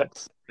stay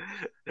locked.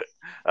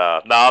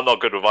 No, I'm not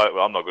good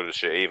with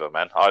shit either,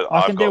 man.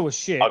 I can deal with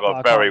shit. I've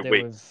got very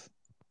weak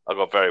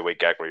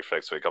gag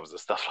reflex when it comes to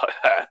stuff like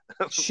that.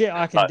 Shit,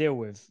 I can deal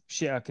with.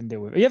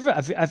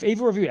 Have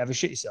either of you ever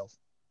shit yourself?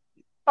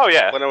 Oh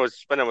yeah. When I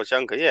was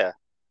younger, yeah.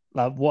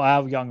 Like,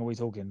 how young are we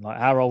talking? Like,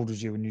 how old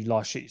was you when you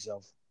last shit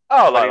yourself?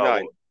 Oh,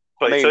 like 29.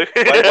 22.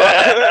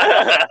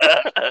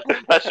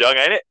 That's young,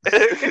 ain't it?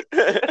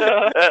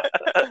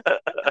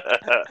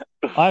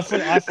 I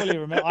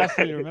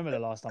fully remember the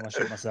last time I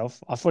shit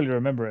myself. I fully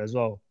remember it as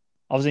well.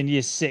 I was in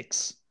year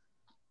 6.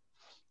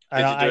 Did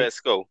you do it at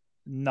school?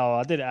 No,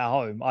 I did it at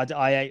home. I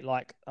ate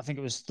I think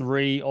it was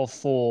 3 or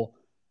 4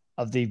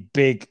 of the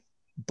big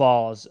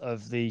bars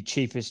of the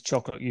cheapest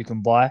chocolate you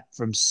can buy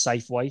from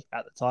Safeway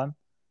at the time.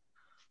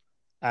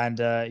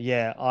 And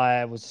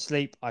I was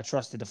asleep. I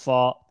trusted a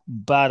fart.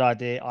 Bad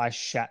idea. I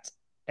shat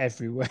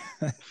everywhere.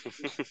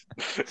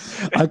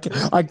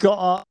 I got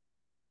up,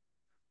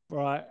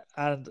 right,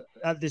 and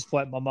at this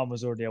point, my mum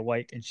was already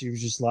awake, and she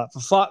was just like, "For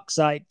fuck's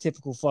sake!"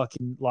 Typical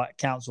fucking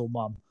council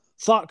mum.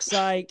 Fuck's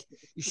sake!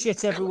 You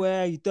shit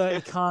everywhere, you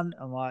dirty cunt.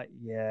 I'm like,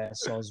 yeah,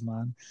 soz,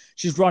 man.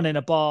 She's running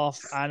a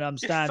bath, and I'm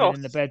standing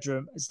in the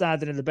bedroom,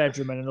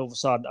 and then all of a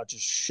sudden, I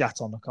just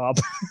shat on the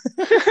carpet.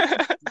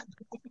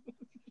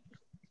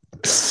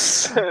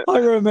 I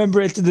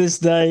remember it to this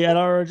day, and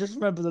I just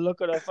remember the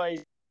look on her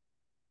face.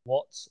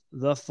 What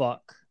the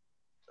fuck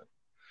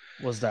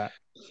was that?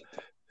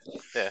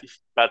 Yeah,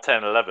 about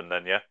 10, 11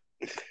 then, yeah?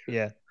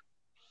 Yeah.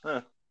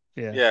 Huh.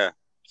 Yeah.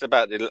 It's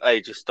about the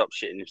age of stop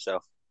shitting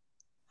yourself.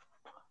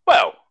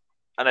 Well,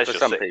 unless For you're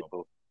some sick.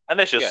 people.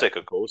 Unless you're sick,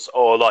 of course.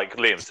 Or like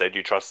Liam said,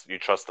 you trust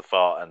the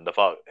fart, and the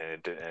fart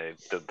and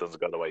it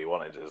doesn't go the way you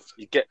want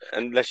it.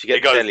 Unless you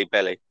get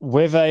belly.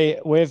 With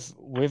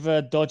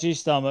a dodgy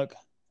stomach,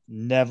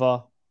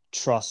 never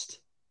trust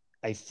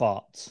a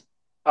fart.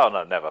 Oh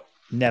no, never.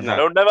 Never.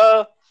 No,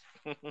 never.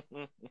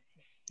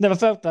 Never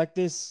felt like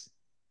this.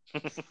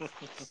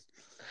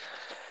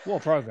 What a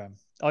program.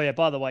 Oh yeah,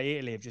 by the way,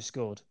 Italy have just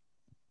scored.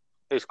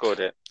 Who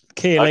scored it?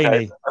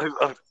 Chiellini.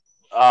 Okay.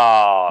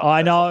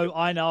 I know.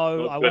 I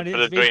went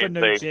into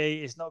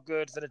Bonucci. It's not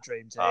good for the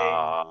dream team.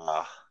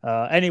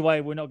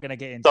 Anyway, we're not going to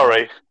get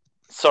into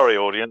Sorry,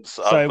 audience.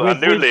 I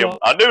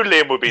knew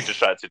Liam would be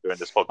distracted during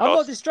this podcast. I'm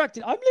not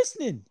distracted. I'm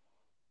listening.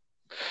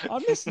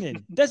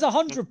 There's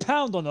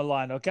 £100 on the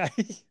line, okay?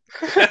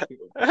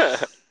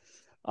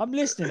 I'm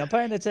listening. I'm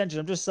paying attention.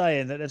 I'm just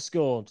saying that they've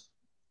scored.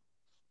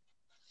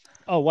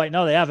 Oh, wait.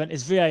 No, they haven't.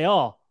 It's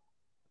VAR.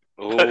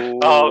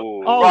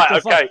 Right,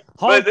 okay.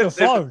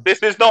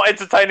 This is not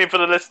entertaining for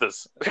the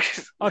listeners.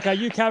 Okay,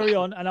 you carry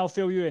on and I'll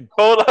fill you in.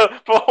 For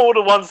all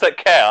the ones that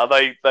care,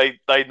 they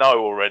know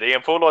already.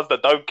 And for all the ones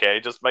that don't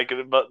care, just make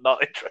it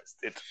not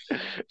interested.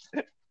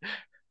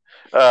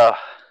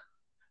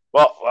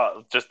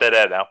 Well, just dead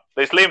air now.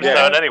 It's Liam's Yeah.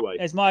 turn anyway.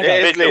 It's my It go.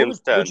 is Liam's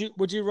turn.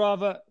 Would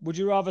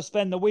you rather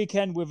spend the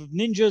weekend with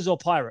ninjas or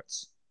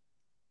pirates?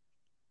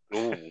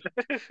 Ooh.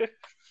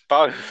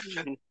 Both.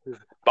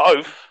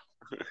 Both.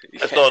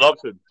 That's Yeah, not an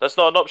option. That's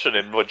not an option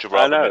in Would You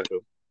Rather. know. Mitchell.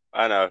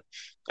 I know.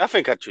 I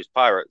think I'd choose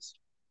pirates.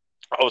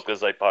 I was going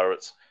to say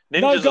pirates. No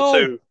Ninjas goal. are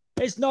two.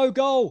 It's no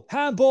goal.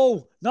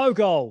 Handball. No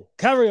goal.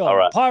 Carry on. All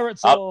right.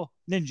 Pirates or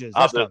ninjas?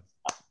 Let's go.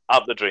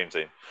 Up the dream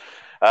team.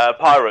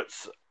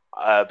 Pirates,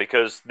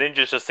 because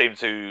ninjas just seem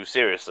too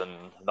serious and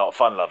not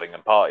fun-loving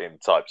and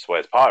partying types,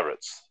 whereas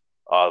pirates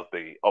are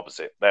the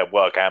opposite. They're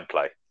work and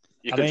play.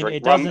 You I can mean, drink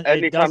it rum doesn't.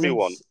 anytime you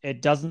want.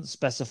 It doesn't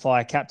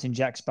specify Captain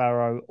Jack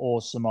Sparrow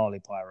or Somali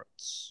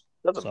pirates.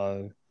 Doesn't.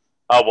 So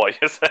Oh, what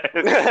you're saying?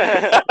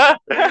 Oh,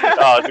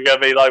 it's going to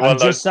be like one I'm of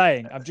those. just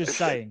saying. I'm just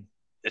saying.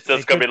 It's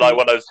just it going to could be like be-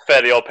 one of those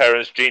Fairly Odd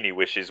Parents genie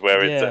wishes,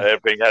 where Yeah.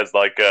 everything has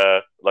like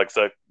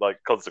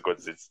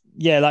consequences.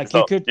 Yeah, like It's you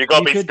not- could. You got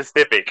to be could-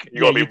 specific. You yeah,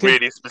 got to be you could-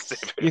 really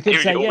specific. You could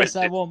Use say your yes.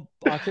 I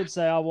wishes. could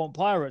say I want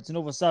pirates, and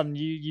all of a sudden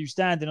you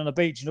standing on a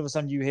beach, and all of a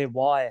sudden you hear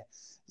why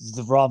is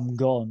the rum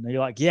gone, and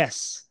you're like,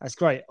 yes, that's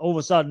great. All of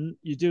a sudden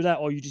you do that,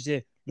 or you just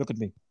hear, look at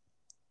me,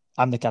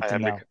 I'm the I captain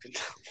am now, the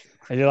captain.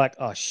 and you're like,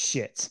 oh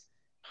shit,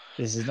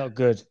 this is not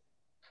good.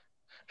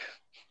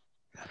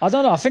 I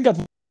don't know. I think I'd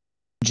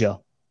ninja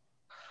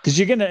because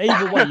you're gonna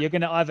either way. You're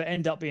gonna either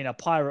end up being a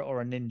pirate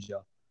or a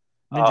ninja.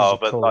 Ninjas Oh, are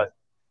but cool. like,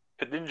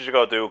 ninjas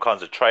got to do all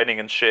kinds of training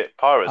and shit.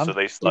 Pirates, at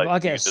least, Yeah, like but I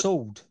get you a just-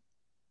 sword.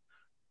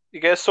 You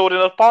get a sword in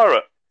a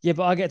pirate. Yeah,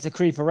 but I get to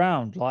creep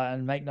around like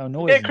and make no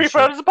noise. You get and creep shit.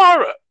 around as a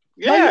pirate.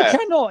 No, you Yeah.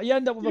 cannot. You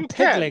end up with a You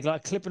peg can. leg,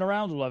 like clipping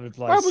around all over the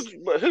Why place. would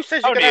you, who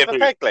says you're Only going to have if a you-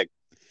 peg leg?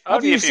 Have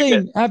Only you if you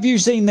seen? Have you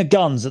seen the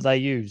guns that they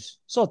use?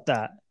 Sod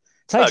that.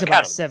 Takes No,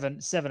 about cannon.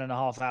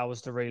 7.5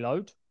 hours to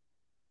reload.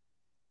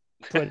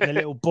 Put the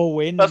little ball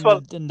in That's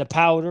and the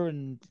powder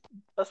and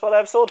That's why they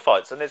have sword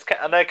fights, and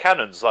they're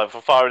cannons like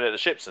for firing at the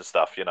ships and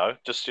stuff.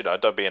 Just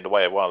don't be in the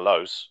way of one of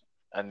those,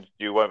 and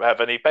you won't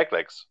have any peg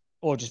legs.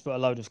 or just put a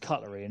load of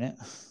cutlery in it.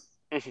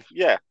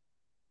 Yeah.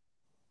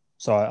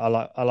 Sorry, I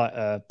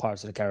like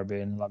Pirates of the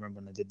Caribbean. I remember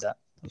when they did that.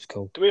 It was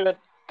cool. Do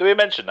we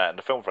mention that in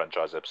the film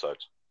franchise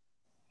episodes?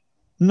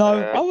 No,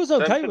 Uh, I was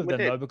don't okay think with we them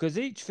did. though because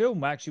each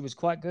film actually was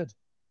quite good.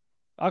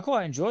 I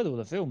quite enjoyed all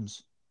the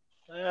films.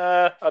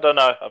 I don't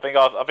know. I think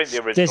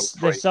the original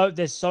three.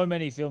 There's so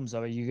many films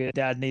though.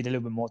 I'd need a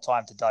little bit more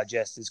time to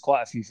digest. There's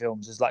quite a few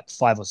films. There's like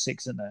 5 or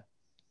 6, isn't there?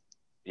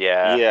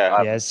 Yeah,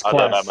 Yeah. Yeah, it's I quite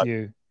don't know a much.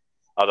 few.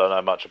 I don't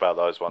know much about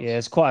those ones. Yeah,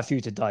 it's quite a few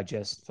to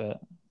digest, but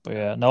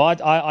yeah, no, I'd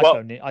Well,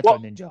 go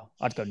ninja.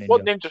 I'd go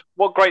ninja.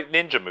 What great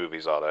ninja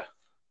movies are there?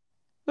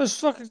 It's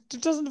fucking.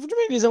 It doesn't. What do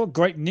you mean? These are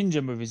great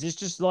ninja movies. It's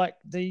just like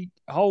the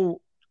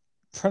whole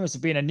premise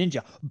of being a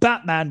ninja.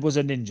 Batman was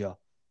a ninja.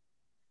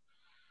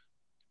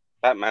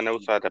 Batman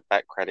also had a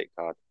back credit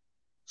card.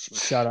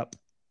 Shut up.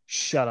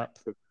 Shut up.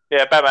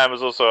 Yeah, Batman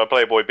was also a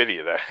Playboy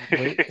billionaire.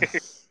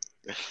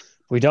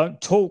 We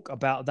don't talk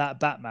about that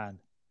Batman.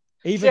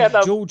 Even Yeah,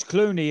 no. George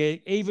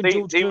Clooney. Even The-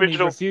 George the Clooney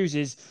original-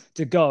 refuses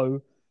to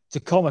go to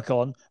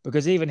Comic-Con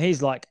because even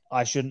he's like,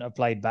 I shouldn't have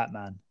played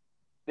Batman.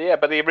 Yeah,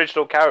 but the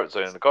original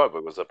character in the comic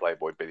book was a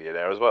Playboy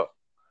billionaire as well.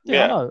 Yeah,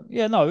 Yeah. I know.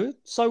 Yeah, no.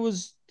 So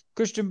was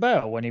Christian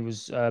Bale when he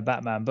was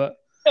Batman, but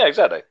Yeah,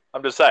 exactly.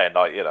 I'm just saying,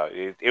 like, he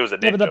was a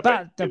ninja. yeah,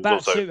 but the he was bat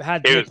also- suit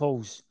had he was-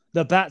 nipples.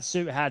 The bat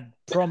suit had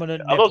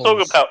prominent I'm not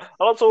nipples. talking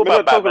We're not about talking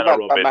Batman about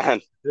or Robin.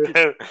 Batman.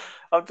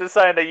 I'm just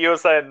saying that you were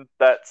saying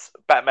that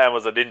Batman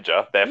was a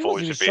ninja, He therefore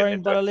was he should be a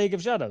trained by the ninja. League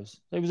of Shadows.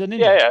 He was a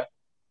ninja.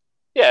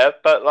 Yeah,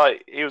 but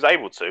like he was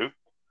able to.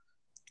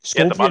 He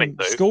had the money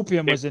to.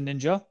 Scorpion He- was a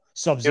ninja.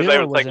 Sub able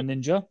Zero to was take- a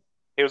ninja.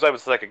 He was able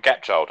to take a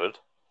gap childhood.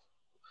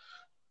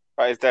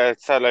 But is there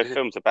solo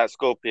films about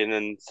Scorpion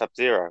and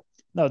Sub-Zero?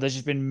 No, there's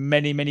just been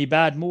many, many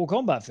bad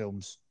Mortal Kombat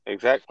films.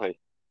 Exactly.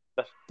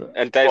 But-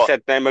 And they What?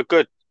 said name a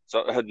good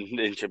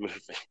ninja movie.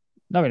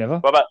 No, we never.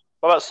 What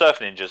about surf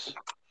ninjas?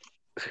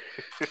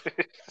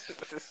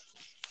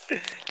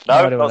 No idea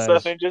no, what not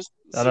that surf is. ninjas.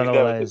 I don't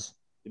know what that is.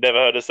 You never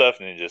heard of surf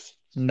ninjas?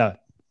 No,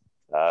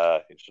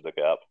 You should look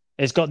it up.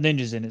 it's got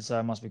ninjas in it, so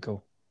it must be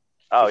cool.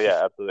 Oh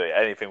yeah, absolutely.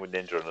 Anything with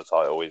ninja in the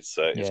title is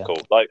Yeah. cool.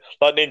 Like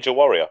Ninja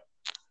Warrior.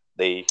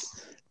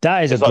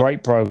 That is It's a like-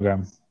 great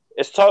program.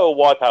 It's total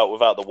wipeout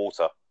without the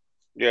water.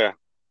 Yeah.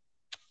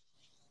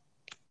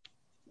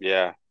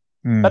 Yeah.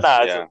 Hmm. But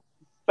nah, Yeah.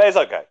 but it's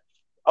okay.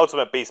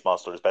 Ultimate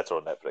Beastmaster is better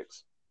on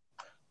Netflix.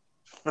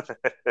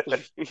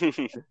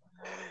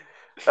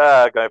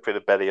 Going through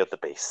the belly of the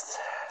beast.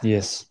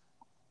 Yes.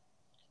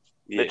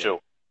 Yeah.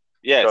 Mitchell,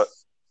 Yes. Right.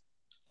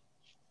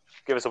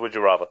 give us a would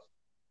you rather.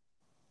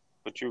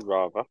 Would you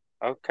rather?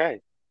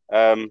 Okay.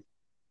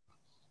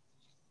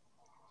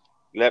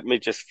 Let me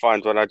just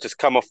find one. I just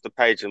come off the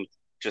page and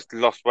just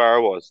lost where I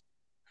was.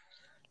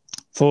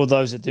 For all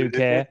those that do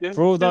care,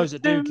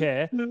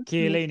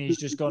 Chiellini's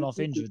just gone off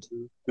injured.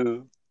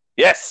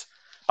 Yes,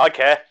 I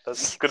care.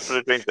 That's good for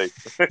the dream team.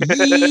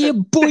 Yeah,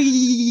 boy.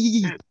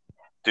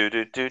 Do.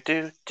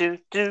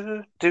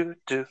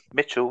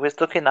 Mitchell is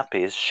looking up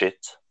his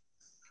shit.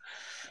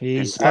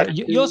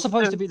 You're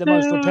supposed to be the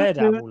most prepared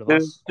out of all of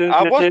us.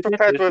 I was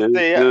prepared with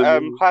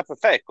the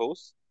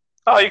hypotheticals.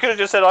 Oh, you could have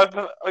just said I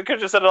could have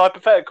just said an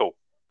hypothetical.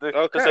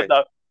 Okay. Just said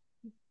no.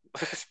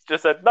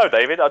 Just said no,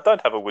 David. I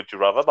don't have a would you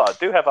rather, but I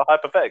do have a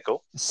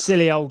hypothetical.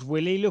 Silly old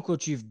Willie, look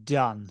what you've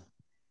done.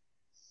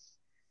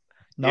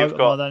 No, You've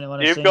got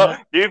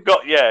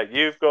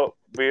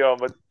me on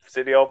my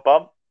silly old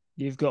bum.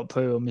 You've got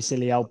poo on my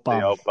silly old bum.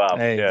 Silly old bum.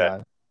 There you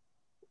go.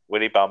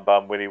 Willy bum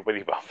bum, Willy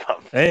bum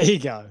bum. There you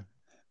go.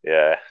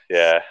 Yeah.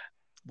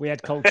 We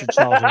had cultured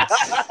childhoods.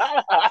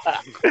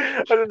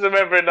 I'm just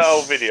remembering the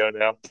whole video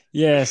now.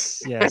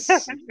 Yes.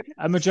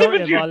 A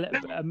majority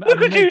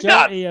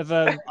of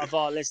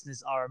our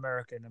listeners are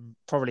American and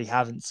probably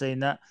haven't seen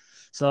that.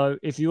 So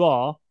if you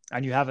are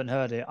and you haven't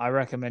heard it, I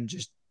recommend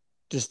just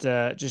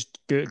going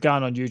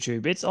on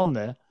YouTube. It's on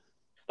there.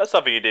 That's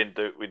something you didn't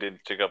do. We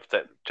didn't check up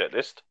the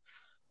checklist.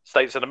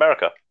 States in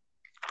America.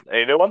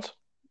 Any new ones?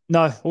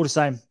 No, all the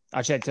same.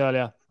 I checked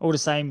earlier. All the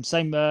same.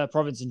 Same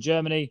province in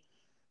Germany.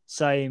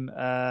 Same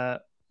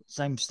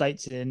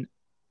states in.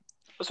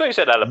 I swear you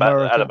said Alabama.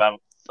 America. Alabama.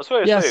 I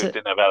swear you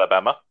didn't have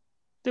Alabama.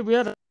 Did we?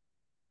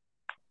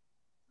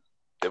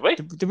 Did we?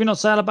 Did we not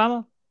say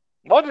Alabama?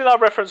 Why didn't I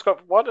reference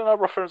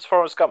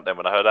Forrest Gump then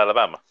when I heard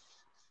Alabama?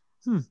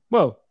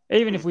 Well,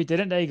 even if we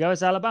didn't, there you go.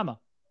 It's Alabama.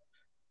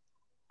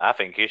 I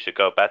think you should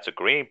go back to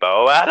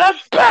Greenbow,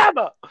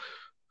 Alabama.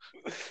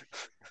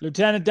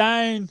 Lieutenant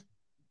Dan.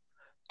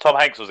 Tom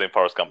Hanks was in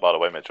Forrest Gump, by the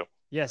way, Mitchell.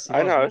 Yes, he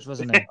was,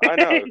 wasn't he?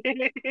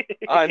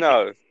 I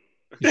know.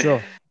 You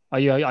sure? Are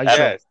you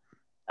sure?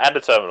 And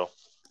the terminal.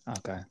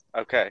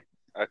 Okay.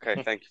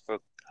 Thank you for.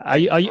 Are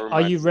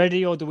you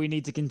ready, or do we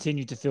need to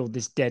continue to fill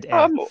this dead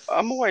air?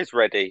 I'm always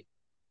ready.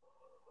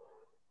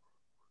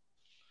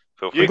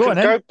 You can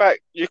go back.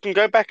 You can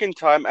go back in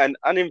time and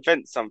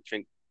uninvent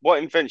something. What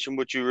invention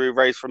would you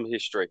erase from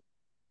history?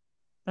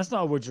 That's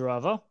not a would you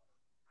rather.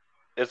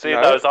 It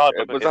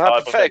was a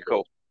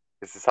hypothetical.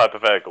 This is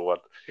hypothetical one.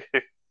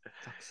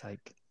 Fuck's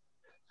sake.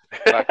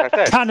 Like I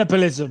said.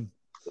 Cannibalism.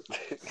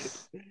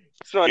 It's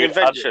not an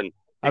invention.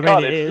 I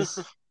mean, it is.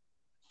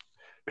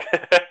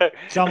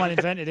 Someone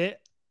invented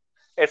it.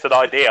 It's an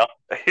idea.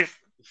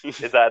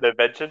 Is that an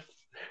invention?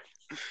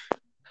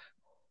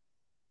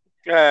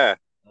 Yeah.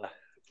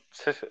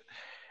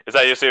 Is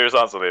that your serious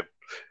answer, Liam?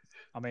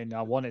 I mean,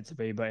 I want it to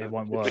be, but it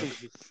won't work.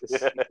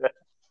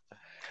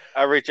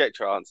 I reject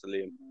your answer,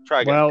 Liam.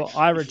 Try again. Well,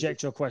 I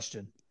reject your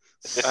question.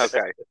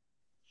 Okay.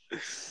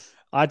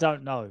 I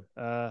don't know.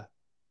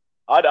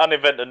 I'd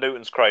uninvent the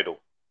Newton's cradle.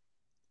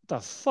 The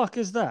fuck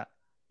is that?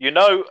 You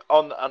know,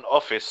 on an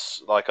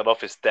office, like an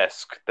office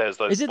desk, there's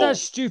those. Is it that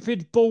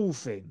stupid ball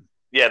thing?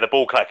 Yeah, the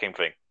ball clacking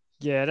thing.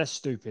 Yeah, that's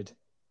stupid.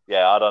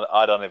 Yeah,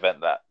 I don't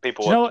invent that.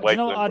 People. Do you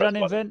know what I don't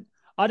invent?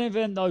 I don't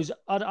invent those.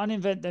 I don't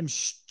invent them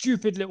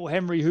stupid little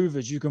Henry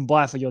Hoovers you can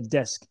buy for your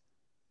desk.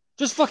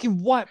 Just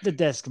fucking wipe the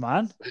desk,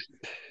 man.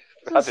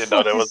 I didn't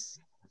know there was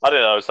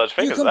such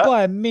thing as that. You can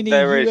buy a mini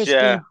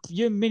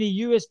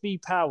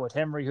USB powered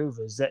Henry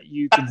Hoovers that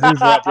you can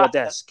hoover up your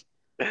desk.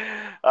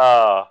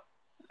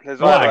 There's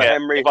one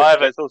Henry. Why?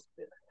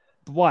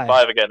 If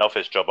I ever get an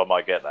office job, I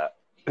might get that.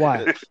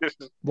 Why?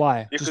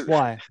 Why?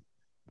 Why?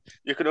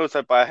 You can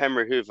also buy a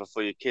Henry Hoover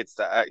for your kids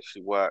that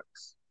actually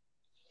works.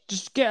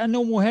 Just get a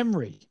normal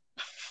Henry.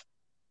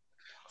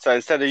 So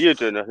instead of you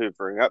doing the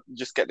hoovering up,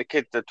 just get the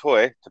kids a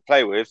toy to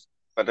play with,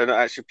 but they're not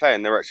actually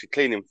playing; they're actually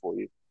cleaning for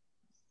you.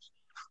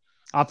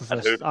 I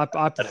prefer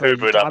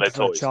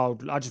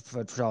child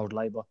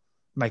labour.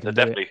 They're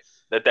definitely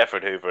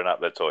hoovering up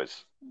their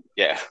toys.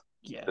 Yeah.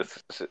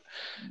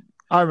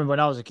 I remember when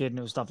I was a kid and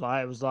it was stuff like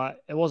that. It was like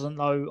it wasn't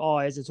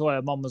here's a toy.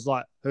 Mum was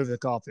like, hoover the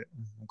carpet.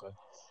 Okay.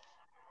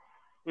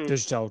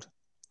 Dish child.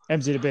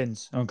 Empty the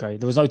bins. Okay.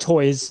 There was no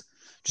toys.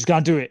 Just go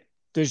and do it.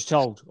 Do as you're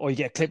told. Or you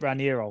get a clip around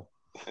the ear hole.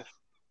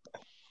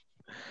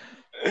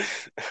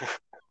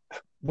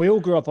 We all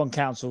grew up on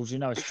councils, you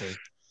know it's true.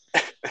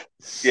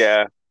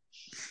 Yeah.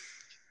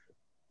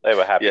 They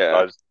were happy.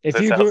 Yeah.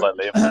 If you grew...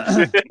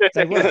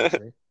 They were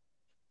actually.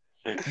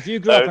 If you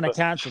grew up in a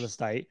council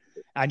estate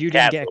and you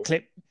didn't get a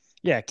clip,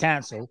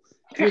 cancel.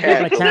 If you grew up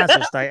in a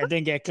council estate and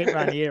didn't get a clip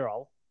around the ear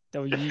hole,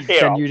 then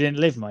you didn't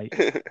live, mate.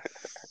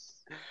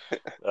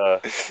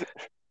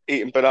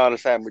 Eating banana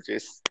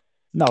sandwiches.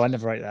 No, I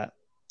never ate that.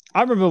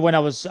 I remember I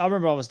was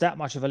that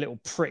much of a little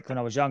prick when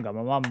I was younger.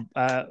 My mum,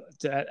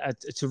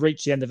 to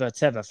reach the end of her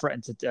tether,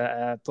 threatened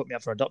to put me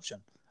up for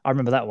adoption. I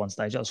remember that one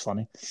stage. That was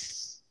funny.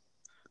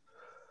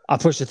 I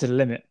pushed her to the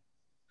limit.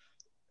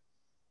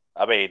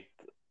 I mean,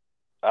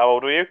 how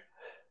old were you?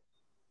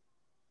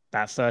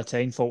 About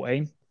 13,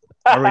 14.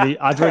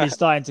 I'd really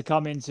started to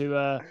come into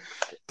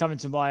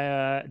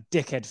my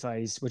dickhead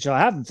phase, which I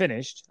haven't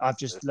finished. I've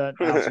just learned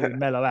how to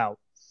mellow out.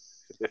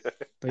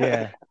 But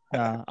yeah,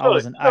 no, I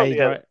was an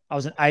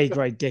A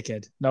grade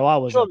dickhead. No, I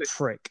was a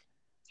prick.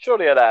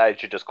 Surely at that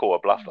age you just call a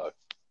bluff though.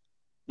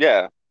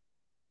 Yeah.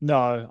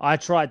 No, I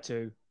tried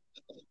to.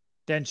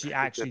 Then she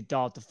actually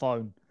dialed the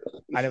phone,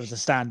 and it was a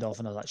standoff,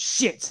 and I was like,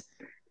 "Shit!"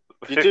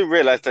 You do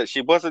realise that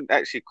she wasn't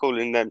actually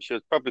calling them. She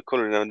was probably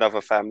calling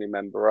another family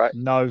member, right?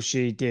 No,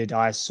 she did.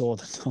 I saw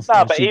the number.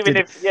 No, but she even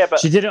did, if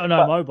she did it on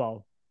her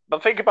mobile.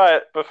 But think about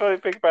it. Before you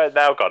think about it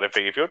now, kind of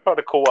thing. If you're trying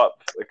to call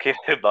up a kid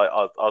like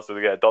us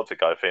to get adopted,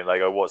 kind of thing, they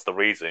go, "What's the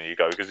reason?" You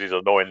go, "Because he's an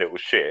annoying little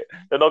shit."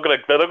 They're not gonna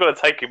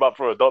take him up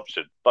for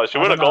adoption. Like she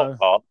I would have don't got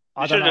far. You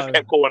I should don't have just know.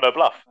 kept calling her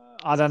bluff.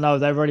 I don't know.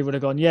 They really would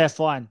have gone, yeah,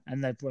 fine,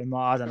 and they put him.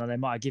 I don't know. They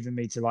might have given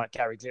me to like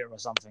Gary Glitter or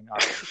something.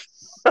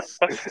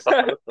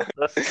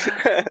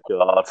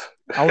 God.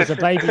 I was a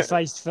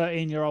baby-faced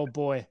 13-year-old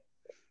boy.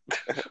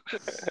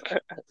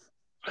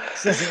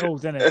 Says it all,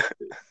 doesn't it?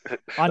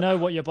 I know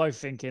what you're both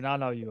thinking. I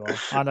know you are.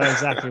 I know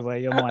exactly where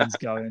your mind's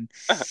going.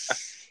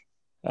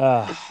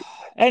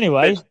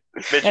 Anyway,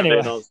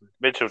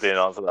 Mitchell didn't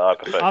answer that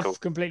hypothetical. I've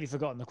completely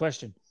forgotten the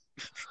question.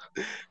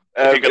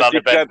 If you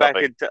go back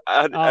into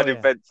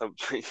invent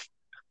something.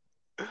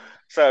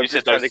 So I'm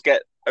just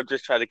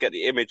trying to get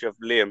the image of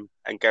Liam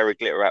and Gary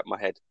Glitter out of my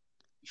head.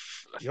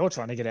 You're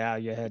trying to get it out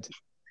of your head.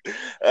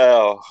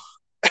 Oh.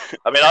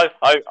 I mean,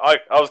 I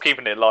was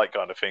keeping it light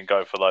kind of thing,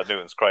 going for like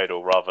Newton's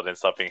Cradle rather than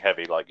something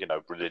heavy like,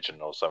 religion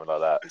or something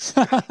like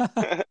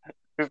that.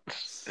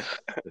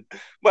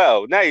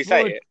 Well, now you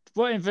say it.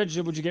 What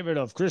invention would you get rid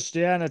of?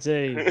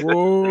 Christianity.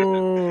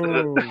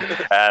 Whoa.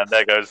 and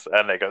there goes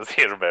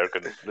the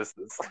American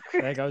listeners.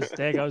 There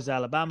goes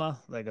Alabama.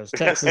 There goes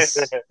Texas.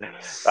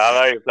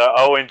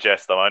 Oh, in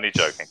jest. I'm only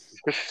joking.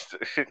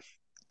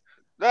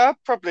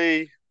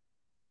 Probably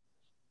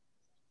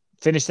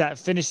finish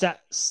that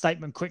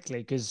statement quickly,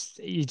 because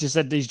you just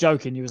said he's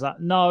joking. You was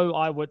like, no,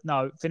 I would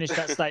no. Finish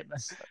that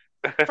statement.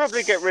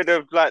 Probably get rid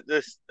of like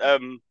this.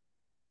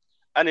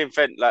 And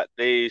invent like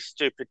the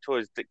stupid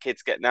toys that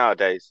kids get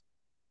nowadays.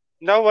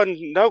 No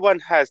one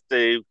has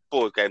the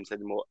board games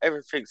anymore.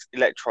 Everything's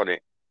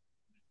electronic.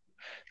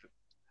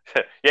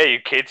 Yeah, you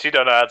kids, you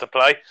don't know how to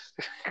play.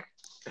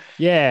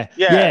 Yeah.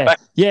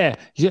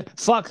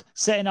 Fuck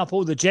setting up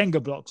all the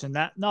Jenga blocks and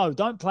that. No,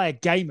 don't play a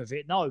game of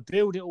it. No,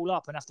 build it all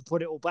up and have to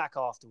put it all back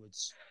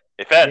afterwards.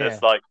 In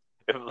fairness, like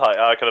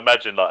I can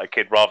imagine like a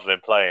kid, rather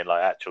than playing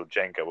like actual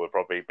Jenga, would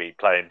probably be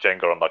playing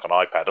Jenga on like an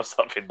iPad or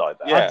something like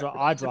that. Yeah.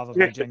 I'd rather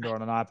play Jenga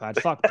on an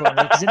iPad. Fuck,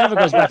 because it never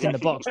goes back in the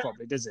box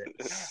properly, does it?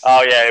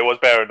 Oh yeah, it was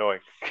very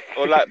annoying.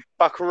 Or like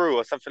Buckaroo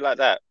or something like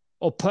that.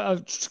 Or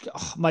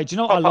mate, do you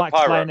know what I liked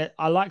playing it?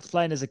 I liked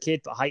playing as a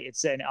kid, but hated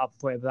setting it up and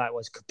putting it back.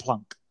 Was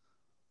Kaplunk.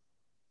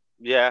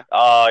 Yeah.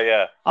 Oh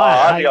yeah.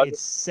 I hated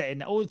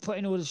setting, always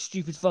putting all the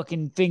stupid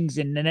fucking things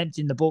in and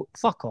emptying the ball.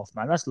 Fuck off,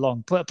 man. That's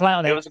long. Play it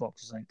on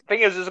Xbox. I think.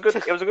 Thing is, it was a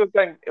good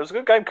game. It was a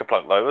good game,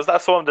 Kaplunk, though. Was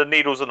that one of the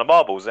needles and the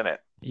marbles in it?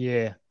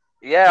 Yeah.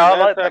 Yeah, I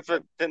like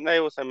that. Didn't they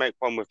also make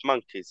one with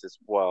monkeys as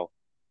well?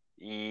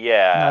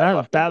 Yeah.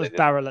 No, that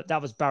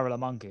was Barrel of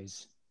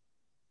Monkeys.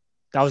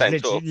 That was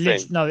literally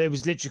no. It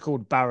was literally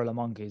called Barrel of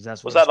Monkeys.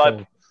 That's what.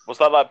 Was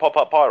that like Pop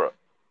Up Pirate?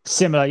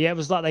 Similar, yeah. It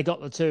was like they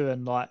got the two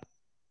and like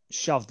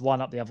shoved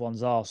one up the other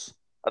one's arse.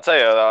 I tell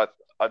you,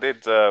 I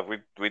did.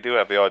 We do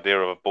have the idea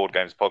of a board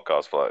games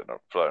podcast floating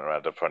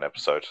around for an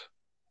episode.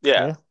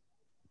 Yeah.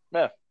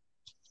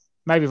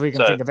 Maybe if we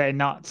can think of it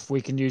enough, we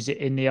can use it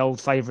in the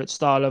old favourite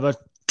style of a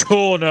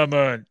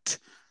tournament.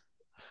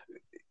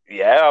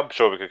 Yeah, I'm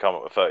sure we could come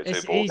up with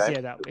 32 board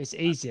games. It's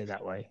easier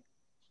that way.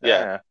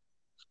 Yeah.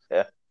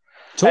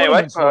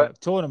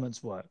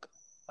 Tournaments work.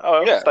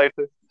 Oh, yeah.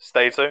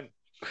 Stay tuned.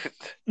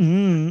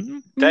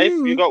 Dave,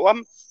 you got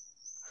one?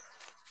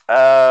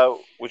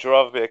 Would you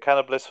rather be a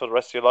cannibalist for the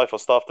rest of your life or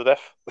starve to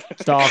death?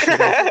 Starve to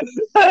death.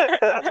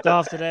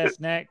 Starve to death.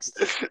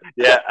 Next.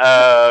 Yeah.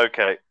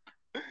 Okay.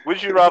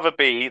 Would you rather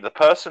be the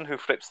person who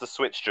flips the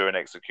switch during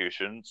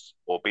executions,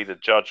 or be the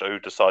judge who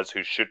decides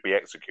who should be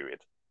executed?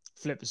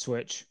 Flip the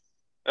switch.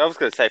 I was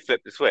going to say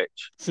flip the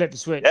switch. Flip the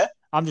switch. Yeah?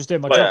 I'm just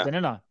doing my job then,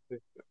 isn't I?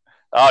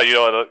 Oh, you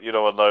don't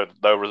want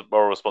no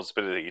moral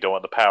responsibility. You don't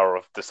want the power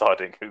of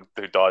deciding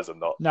who dies or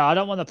not. No, I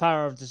don't want the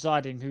power of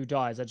deciding who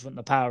dies. I just want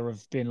the power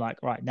of being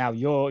like, right now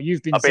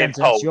you've been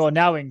sentenced. You're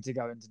now to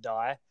go and to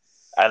die.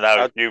 And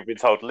now you've been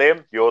told,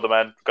 Liam, you're the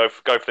man. Go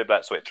flip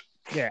that switch.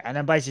 Yeah, and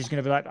then basically it's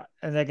going to be like,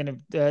 and they're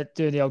going to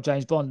do the old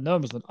James Bond. No,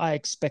 I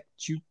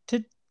expect you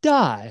to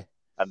die.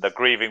 And the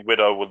grieving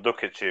widow will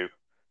look at you.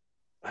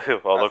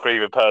 Well, the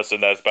grieving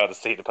person that's about to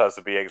see the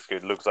person be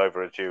executed looks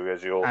over at you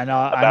as you're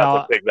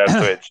about to flip that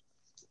switch.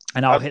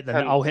 And I'll hit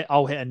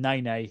a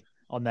nay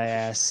on their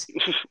ass.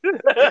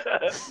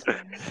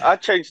 I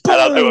changed.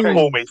 And I'll do a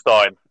call me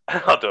sign.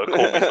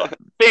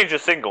 Being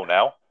just single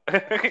now.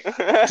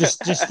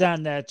 just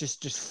stand there,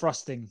 just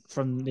thrusting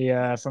from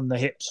the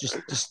hips,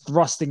 just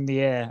thrusting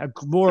the air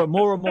more and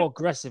more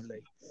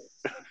aggressively.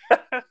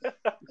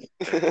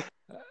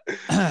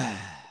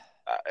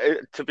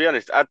 To be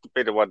honest, I'd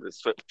be the one that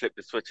flipped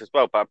the switch as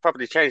well, but I'd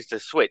probably change the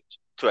switch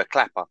to a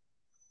clapper.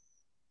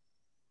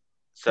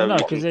 So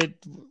because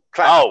it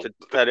to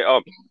turn it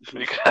on.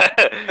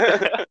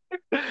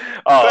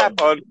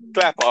 Clap on,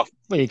 clap off.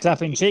 Well, you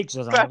clapping cheeks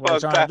or something? What are you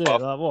trying to do?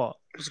 Like what?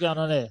 What's going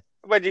on here?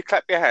 When you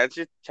clap your hands,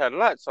 you turn the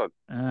lights on.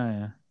 Oh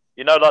yeah.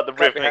 You know, like the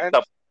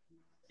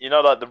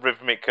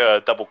rhythmic,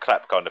 double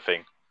clap kind of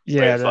thing.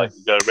 Yeah, it's like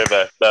the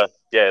river, the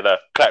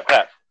clap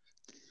clap.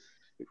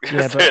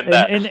 yeah, but Doing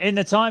that. in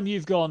the time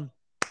you've gone,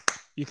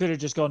 you could have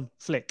just gone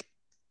flick.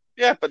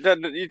 Yeah, but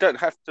then you don't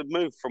have to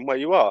move from where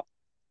you are.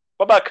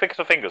 What about clicking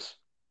the fingers?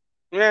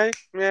 Yeah.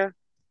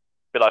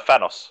 Be like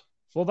Thanos.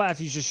 What about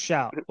if you just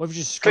shout? What if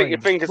you just Click scream?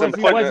 your fingers What and if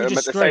you, point what at if you them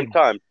just at the same scream?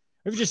 time.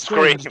 If you just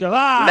scream, just go,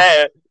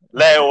 ah!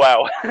 Let it all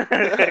out.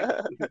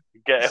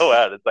 Get it all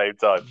out at the same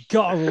time.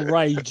 Guttural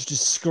rage,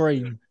 just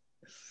scream.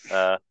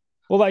 What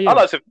about you? I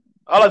like to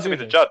What be do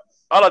the you judge.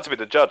 I like to be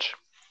the judge,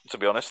 to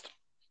be honest.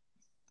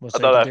 Well, I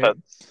so don't you know can if do it.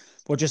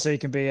 Well, just so you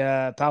can be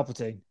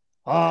Palpatine.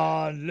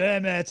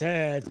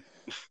 Unlimited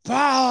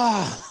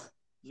power.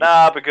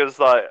 Nah, because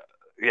like,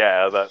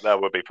 yeah,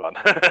 that would be fun.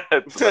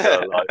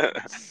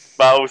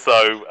 But also,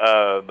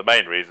 the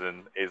main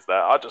reason is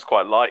that I just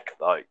quite like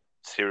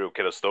serial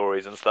killer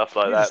stories and stuff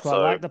like You that. just quite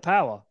So like the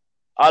power.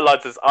 I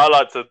like to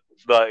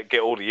like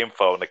get all the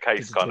info on the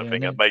case kind of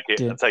thing and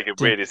take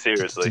it really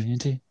seriously.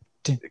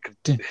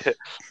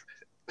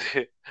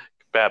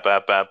 Ba,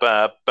 ba, ba,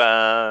 ba,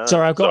 ba.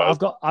 Sorry, I've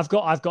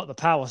got the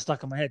power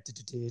stuck in my head. I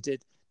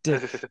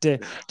was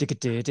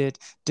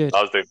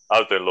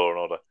doing Law and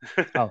Order.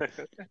 Oh.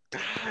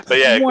 But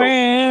yeah,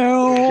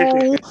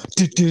 cool.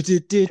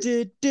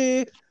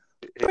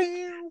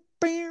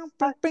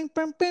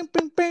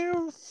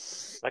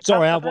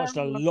 Sorry, I've watched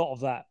a lot of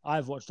that.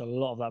 I've watched a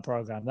lot of that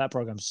program. That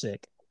program's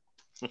sick.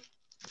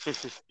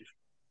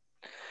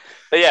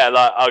 But yeah,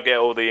 like I'll get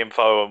all the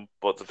info on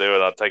what to do,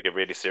 and I'll take it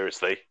really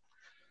seriously.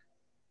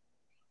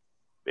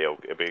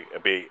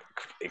 It'd be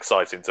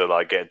exciting to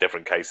like get a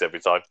different case every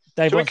time.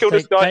 Dave Should we kill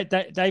this guy?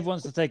 Dave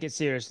wants to take it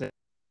seriously.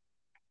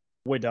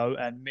 Widow,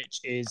 and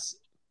Mitch is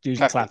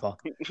using Clapper.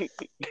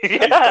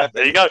 Yeah,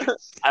 there you go.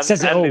 And,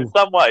 Says it all. in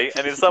some way,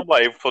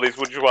 for these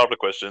would you rather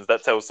questions,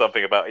 that tells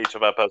something about each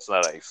of our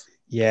personalities.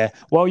 Yeah.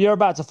 Well, you're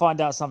about to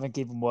find out something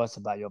even worse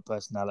about your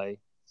personality,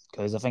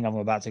 because I think I'm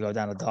about to go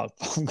down a dark.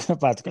 I'm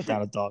about to go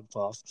down a dark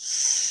path.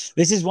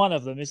 This is one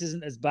of them. This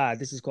isn't as bad.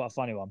 This is quite a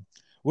funny one.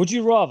 Would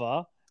you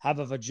rather have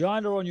a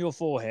vagina on your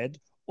forehead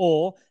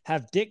or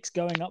have dicks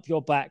going up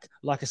your back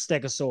like a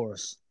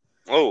stegosaurus?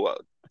 Oh,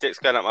 dicks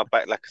going up my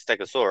back like a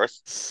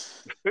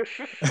stegosaurus.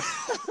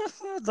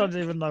 I don't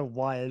even know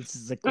why this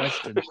is a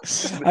question.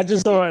 I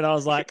just saw it and I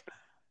was like,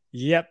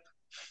 yep.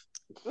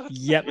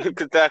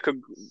 Because I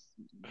could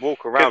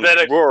walk around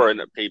roaring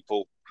at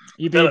people.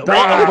 You'd be better.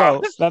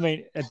 Well, I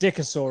mean, a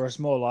dickosaurus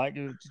more like.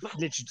 It would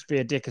literally just be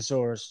a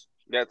dickosaurus.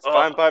 That's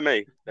fine by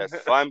me. That's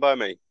fine by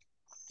me.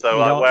 So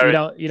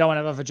you don't want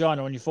to have a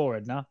vagina on your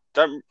forehead, no?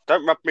 Don't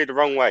rub me the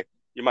wrong way.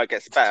 You might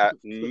get spat at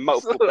in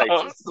multiple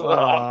places.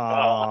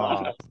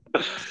 Oh.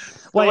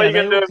 Wait,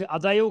 are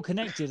they all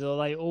connected, or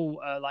are they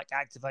all like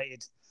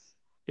activated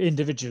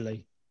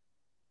individually?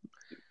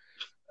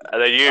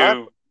 Are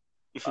you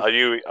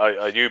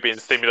being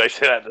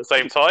stimulated at the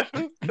same time,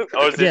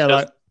 or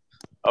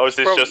is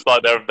this just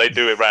like they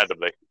do it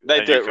randomly?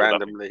 They do it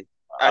randomly.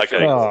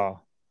 Okay. Oh.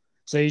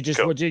 So you just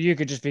you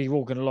could just be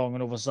walking along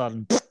and all of a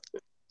sudden,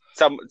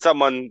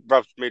 someone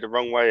rubs me the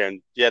wrong way,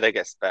 and they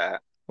get spat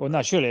at. Well,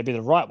 no, surely it'd be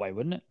the right way,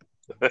 wouldn't it?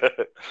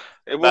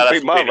 It would be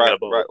my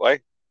right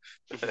way.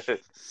 What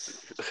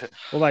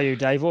about you,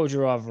 Dave? What would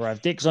you rather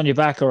have? Dicks on your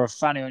back or a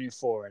fanny on your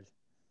forehead?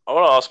 I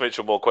want to ask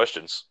Mitchell more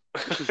questions.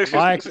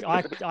 I don't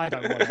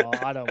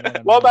want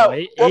to. What about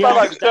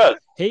like shirts?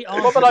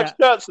 What about like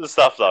shirts and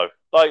stuff though?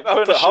 Like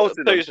put holes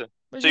in them. So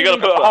you're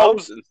gonna put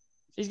holes in.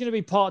 He's gonna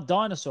be part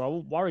dinosaur. I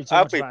won't worry too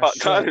I'll much be about part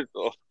shirt.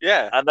 dinosaur.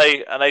 Yeah. And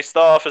they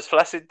start off as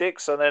flaccid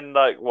dicks, and then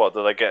like what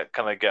do they get?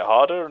 Can they get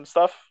harder and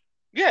stuff?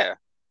 Yeah.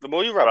 The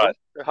more you rub them,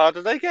 the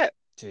harder they get.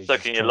 So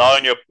can you lie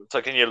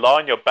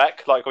on your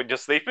back like when you're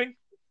sleeping?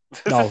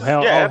 No,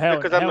 hell,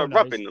 because I'm not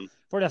rubbing them.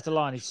 Probably have to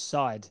lie on his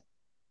side.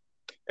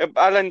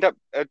 I'll end up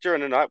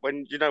during the night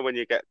when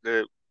you get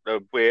the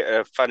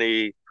weird,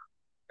 funny,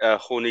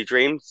 horny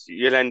dreams.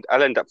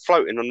 I'll end up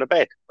floating on the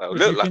bed. Well,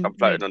 look like I'm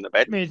floating on the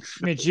bed.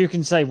 Mitch, you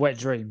can say wet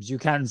dreams. You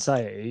can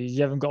say it.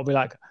 You haven't got to be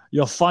like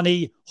your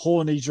funny,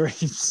 horny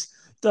dreams.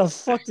 The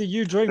fuck do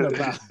you dream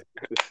about?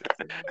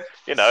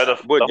 The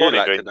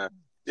horny dreams.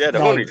 Yeah,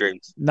 the horny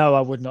dreams. No, I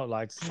would not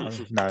like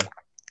to. No.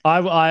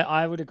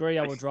 I would agree.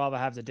 I would rather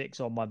have the dicks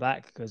on my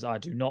back because I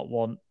do not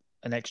want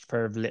an extra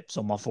pair of lips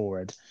on my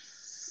forehead.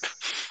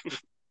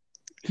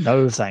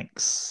 No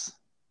thanks.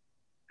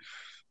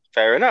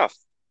 Fair enough.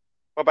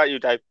 What about you,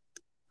 Dave?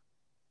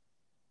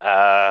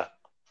 Yeah,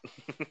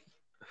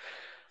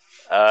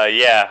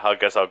 I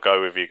guess I'll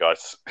go with you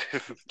guys.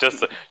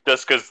 just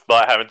because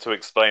like having to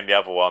explain the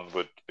other one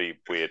would be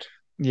weird.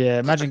 Yeah,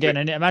 imagine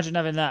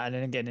having that and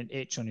then getting an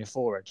itch on your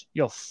forehead.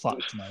 You're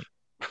fucked, mate.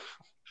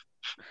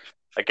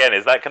 Again,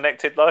 is that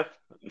connected though?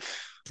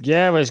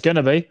 Yeah, well, it's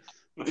gonna be.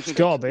 It's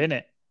gotta be,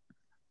 innit?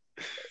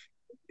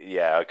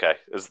 Yeah. Okay.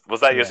 Was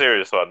that your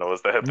serious one, or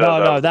was that?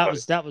 No,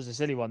 that was a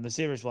silly one. The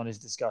serious one is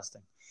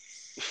disgusting.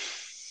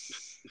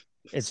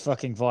 It's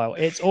fucking vile.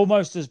 It's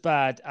almost as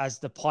bad as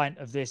the pint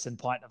of this and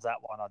pint of that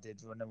one I did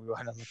when we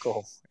went on the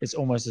call. It's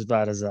almost as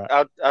bad as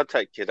that. I'll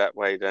take you that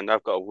way then.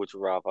 I've got a would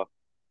you rather.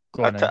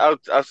 Go on,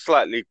 I'll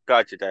slightly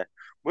guide you there.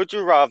 Would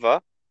you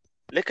rather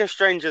lick a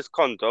stranger's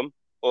condom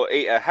or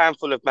eat a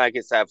handful of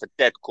maggots out of a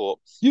dead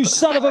corpse. You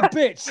son of a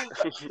bitch!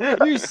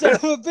 You son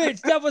of a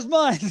bitch! That was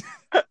mine.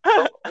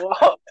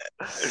 What?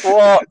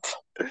 What?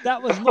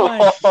 That was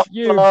mine.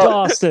 You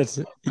bastard!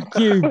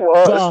 You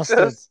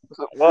bastard!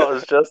 What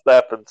has just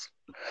happened?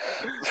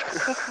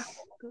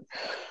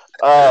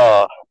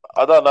 I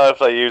don't know if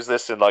they use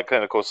this in like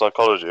clinical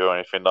psychology or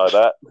anything like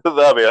that.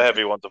 That'd be a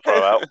heavy one to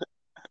throw out.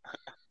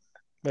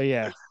 But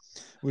yeah,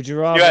 would you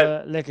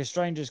rather lick a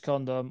stranger's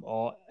condom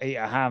or eat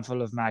a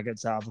handful of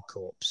maggots out of a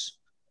corpse?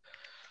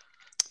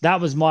 That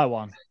was my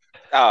one.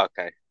 Oh,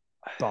 okay.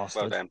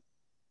 Bastard. Well then.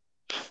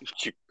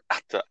 You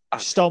utter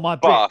Stole my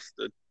bit.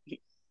 bastard.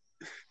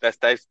 That's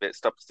Dave's bit.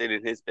 Stop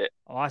stealing his bit.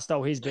 Oh, I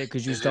stole his bit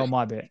because you stole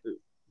my bit.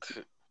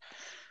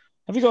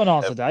 Have you got an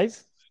answer, Dave?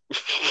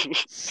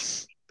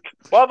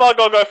 Why am I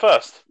going to go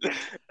first?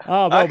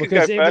 Oh, well,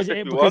 because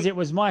it it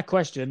was my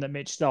question that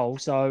Mitch stole.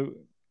 So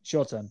it's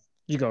your turn.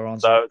 You got to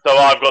answer. So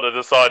I've got a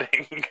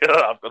deciding.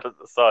 I've got a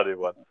deciding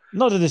one.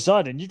 Not a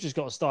deciding. You've just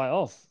got to start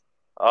off.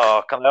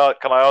 Oh, can I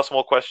ask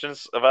more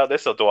questions about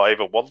this, or do I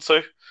even want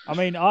to? I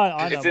mean,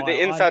 I know Is it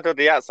the inside or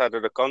the outside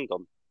of the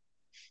condom?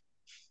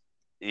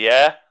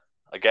 Yeah,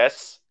 I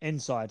guess.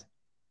 Inside.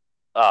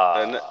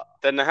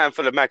 Then the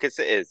handful of maggots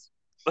it is.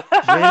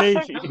 Really?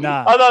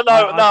 Nah. I don't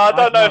know. I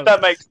don't know if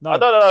that makes. No. I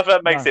don't know if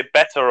that makes it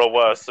better or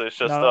worse. It's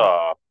just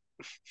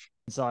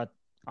inside.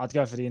 I'd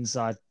go for the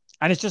inside,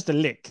 and it's just a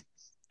lick.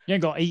 You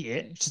ain't got to eat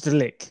it. It's just a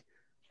lick.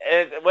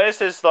 When it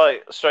says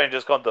like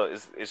stranger's condom,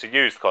 it's a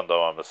used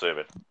condom, I'm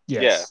assuming.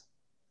 Yes. Yeah.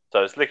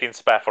 So it's licking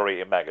spaff or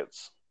eating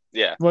maggots.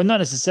 Yeah. Well, not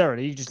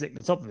necessarily. You just lick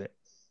the top of it.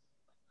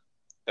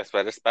 That's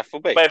where the spaff will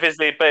be. But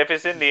if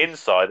it's in the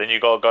inside, then you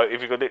gotta go.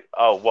 If you got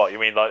oh, what you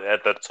mean like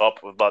at the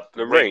top of like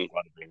the ring?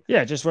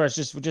 Yeah, just where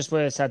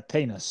it's had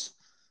penis,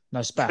 no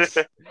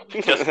spaff.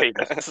 Just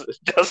penis.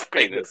 Just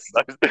penis.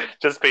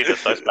 Just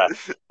penis. No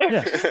spaff.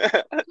 Yeah.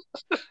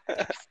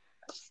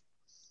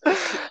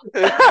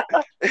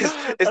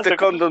 Is the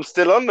condom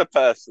still on the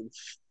person?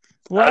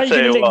 Why are you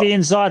going to lick the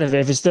inside of it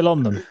if it's still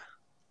on them?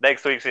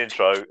 Next week's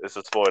intro is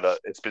a spoiler.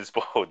 It's been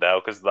spoiled now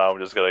because now I'm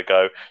just going to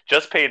go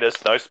just penis,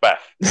 no spaff.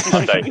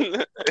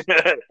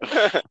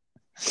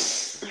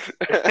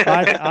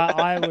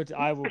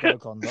 I will go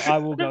condom. I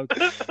will go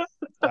condom.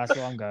 That's what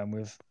I'm going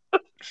with.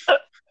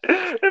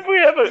 If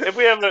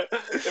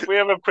we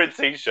ever print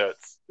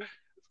t-shirts,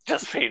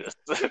 just penis,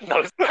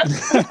 no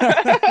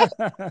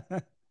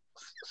spaff.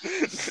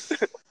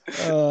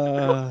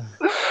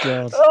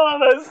 God. Oh,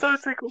 that's so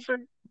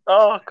tickling.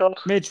 Oh God.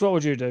 Mitch, what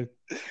would you do?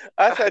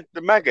 I said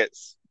the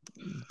maggots.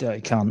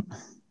 Dirty cunt.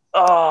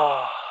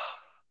 Oh.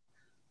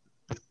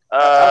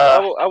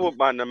 I wouldn't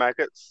mind the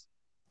maggots.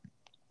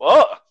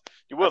 What?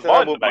 You wouldn't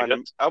mind the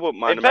maggots? I wouldn't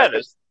mind the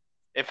maggots.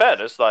 In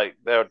fairness, like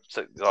they're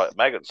like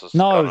maggots.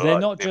 No, they're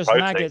not just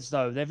maggots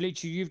though.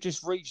 You've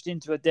just reached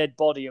into a dead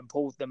body and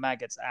pulled the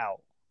maggots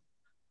out.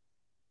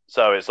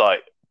 So it's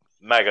like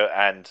maggot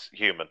and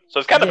human. So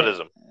it's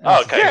cannibalism. Yeah.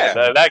 Oh, okay.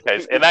 Yeah.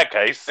 In that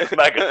case,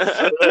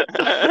 maggots.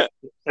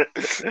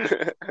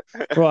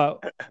 Right.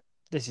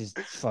 This is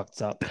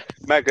fucked up.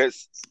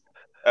 Maggots.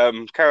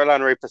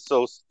 Carolina Reaper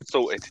sauce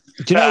sorted.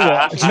 Do you know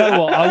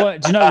what? I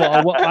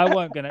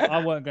weren't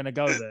gonna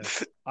go there.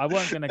 I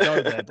weren't gonna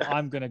go there, but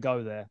I'm gonna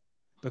go there.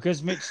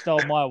 Because Mitch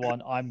stole my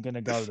one, I'm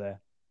gonna go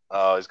there.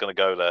 Oh, he's gonna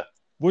go there.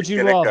 Would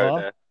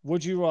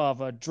you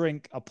rather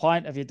drink a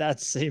pint of your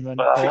dad's semen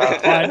or a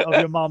pint of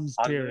your mum's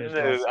period?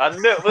 I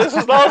knew. This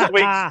was last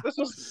week. This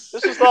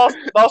was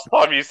last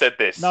time you said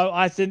this. No,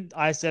 I said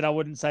I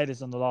wouldn't say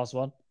this on the last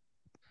one.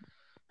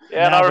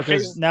 Yeah, and I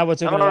refuse. Now we're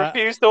talking I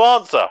refuse to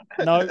answer.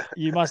 No,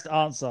 you must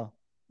answer.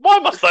 Why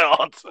must I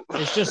answer?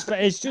 It's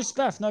just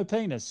spaff, no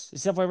penis.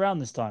 It's the other way around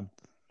this time.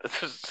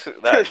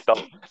 that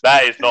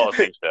is not a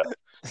t-shirt.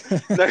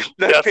 no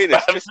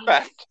penis, just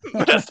spaff.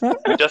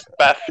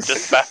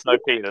 Just spaff, no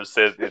penis.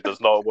 It does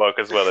not work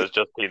as well as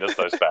just penis,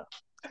 no spaff.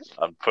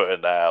 I'm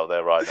putting that out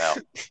there right now.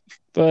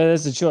 But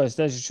there's a choice.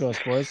 There's your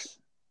choice, boys.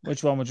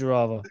 Which one would you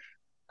rather?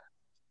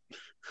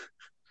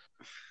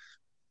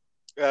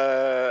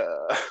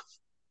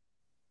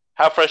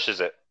 How fresh is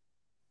it?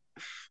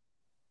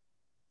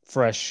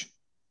 Fresh.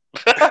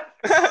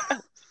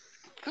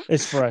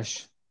 It's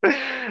fresh.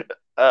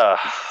 Well,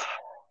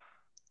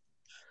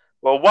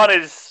 one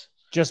is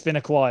just been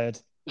acquired.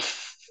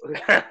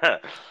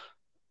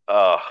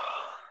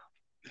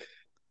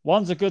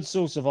 One's a good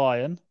source of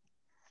iron.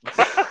 And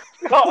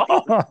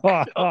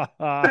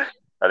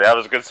the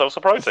other's a good source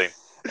of protein.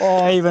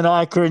 Oh, even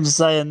I cringe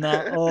saying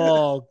that.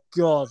 Oh,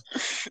 God.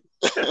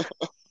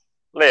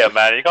 Liam,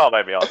 man, you can't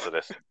make me answer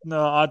this.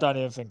 No, I don't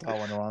even think I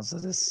want to answer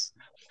this.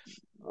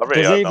 I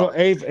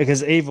really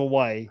because either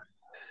way,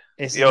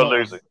 you're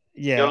losing.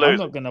 Yeah, you're losing. I'm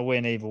not going to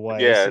win either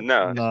way. Yeah,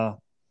 no. No.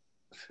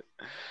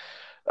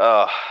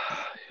 I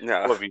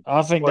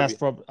think that's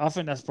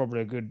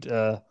probably a good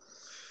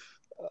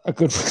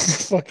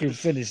fucking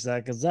finish there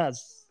because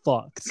that's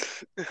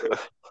fucked.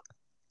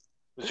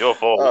 It's your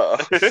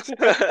fault.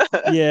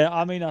 Yeah,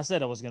 I mean, I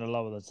said I was going to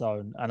lower the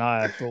tone, and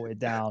I brought it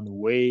down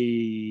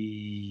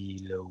way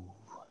low.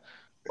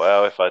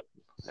 Well, if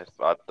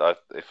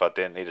If I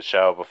didn't need a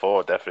shower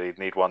before, I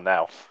definitely need one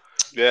now.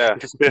 Yeah.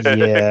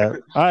 Yeah,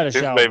 I had a It's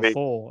shower maybe-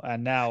 before,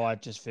 and now I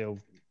just feel.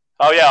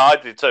 Oh yeah, I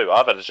do too.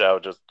 I've had a shower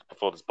just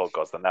before this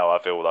podcast, and now I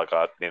feel like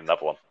I need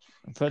another one.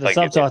 Put the Thank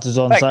you, Liam. subtitles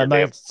on, Thank so you, it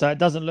Liam. makes, so it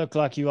doesn't look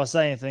like you are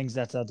saying things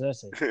that are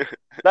dirty.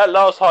 That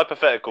last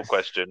hypothetical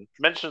question,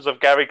 mentions of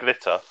Gary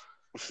Glitter,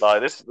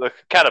 like this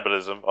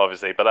cannibalism,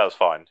 obviously, but that was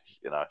fine,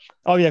 you know.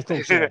 Oh yeah, of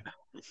course. Yeah.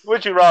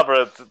 Would You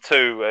Rather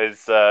 2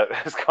 is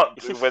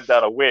went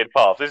down a weird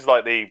path. This is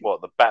like the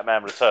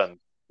Batman Returns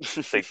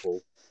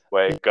sequel,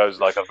 where it goes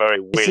like a very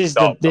weird.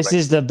 This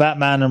is the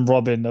Batman and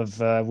Robin of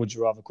Would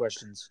You Rather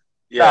questions.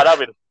 Yeah.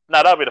 No,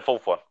 that'll be the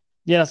fourth one.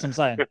 Yeah, that's what I'm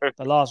saying.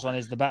 The last one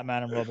is the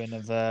Batman and Robin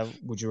of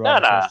Would You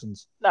Rather No.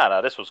 questions.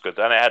 No, this was good,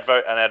 and it had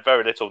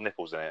very little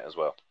nipples in it as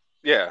well.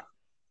 Yeah. It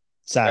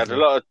Sadly.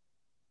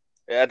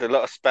 had a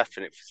lot of spaff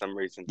in it for some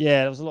reason.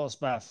 Yeah, there was a lot of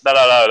spaff.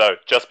 No,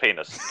 just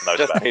penis, no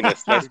Just spaff.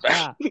 penis, no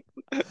spaff.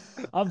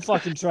 I'm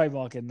fucking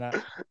trademarking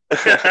that.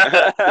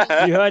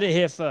 You heard it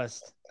here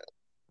first.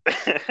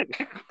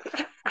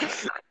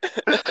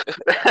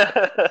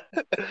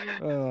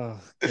 Oh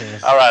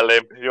god. All right,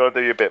 Liam, you want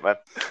to do your bit, man?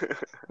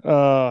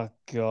 Oh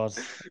god.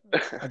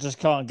 I just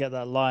can't get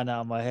that line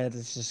out of my head.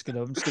 I'm just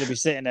gonna be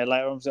sitting there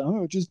later. I'm saying,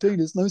 oh, just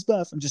penis, no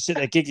spaff, and just sit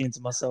there giggling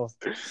to myself.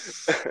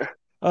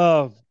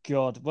 Oh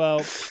god.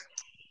 Well,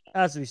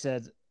 as we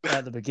said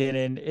at the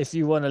beginning, if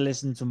you want to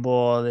listen to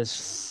more of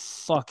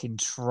this fucking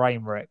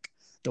train wreck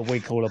that we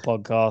call a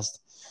podcast,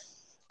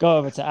 go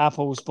over to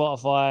Apple,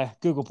 Spotify,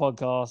 Google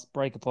Podcast,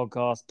 Breaker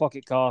Podcast,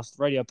 Pocket Cast,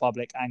 Radio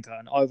Public, Anchor,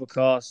 and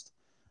Overcast.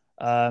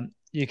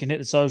 You can hit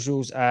the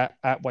socials at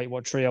Wait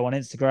What Trio on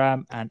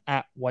Instagram and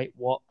at Wait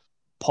What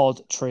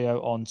Pod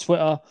Trio on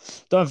Twitter.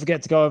 Don't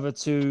forget to go over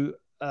to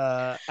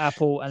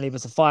Apple and leave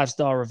us a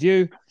 5-star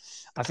review.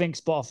 I think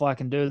Spotify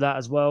can do that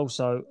as well,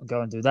 so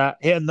go and do that.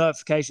 Hit a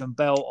notification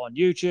bell on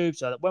YouTube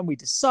so that when we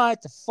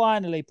decide to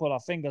finally pull our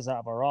fingers out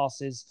of our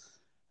asses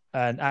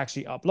and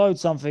actually upload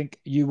something,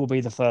 you will be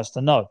the first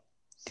to know.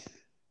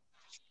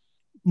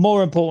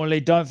 More importantly,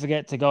 don't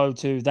forget to go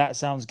to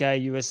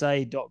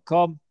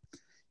thatsoundsgayusa.com.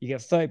 You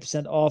get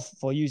 30% off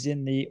for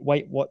using the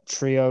Wait What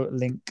Trio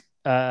link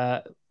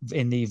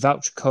in the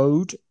voucher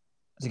code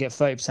to get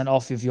 30%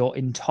 off of your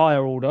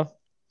entire order.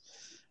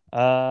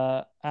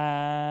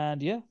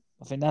 And yeah,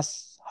 I think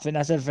that's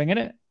everything in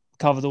it.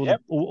 Covered all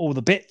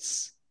the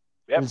bits,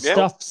 all the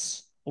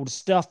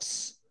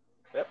stuffs.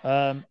 Yep.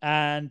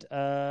 And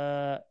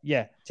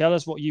yeah, tell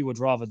us what you would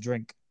rather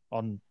drink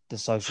on the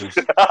socials.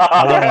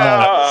 I want to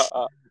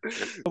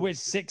know which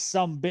 6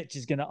 some bitch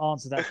is going to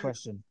answer that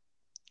question.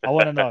 I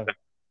want to know.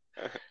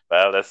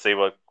 Well, let's see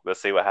what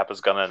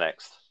happens gonna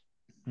next.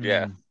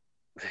 Yeah.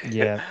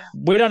 Yeah.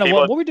 We don't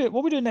know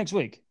what we do next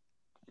week.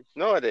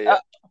 No idea.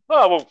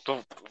 Well,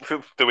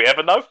 do we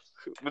ever know?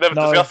 We never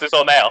discussed this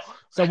on air.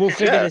 So we'll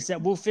figure this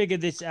out. We'll figure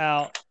this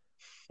out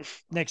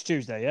next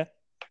Tuesday, yeah?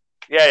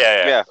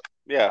 Yeah.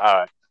 All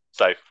right.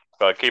 So,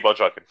 keep on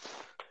trucking.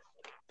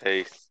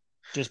 Peace.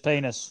 Just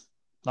penis.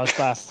 No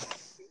spaff.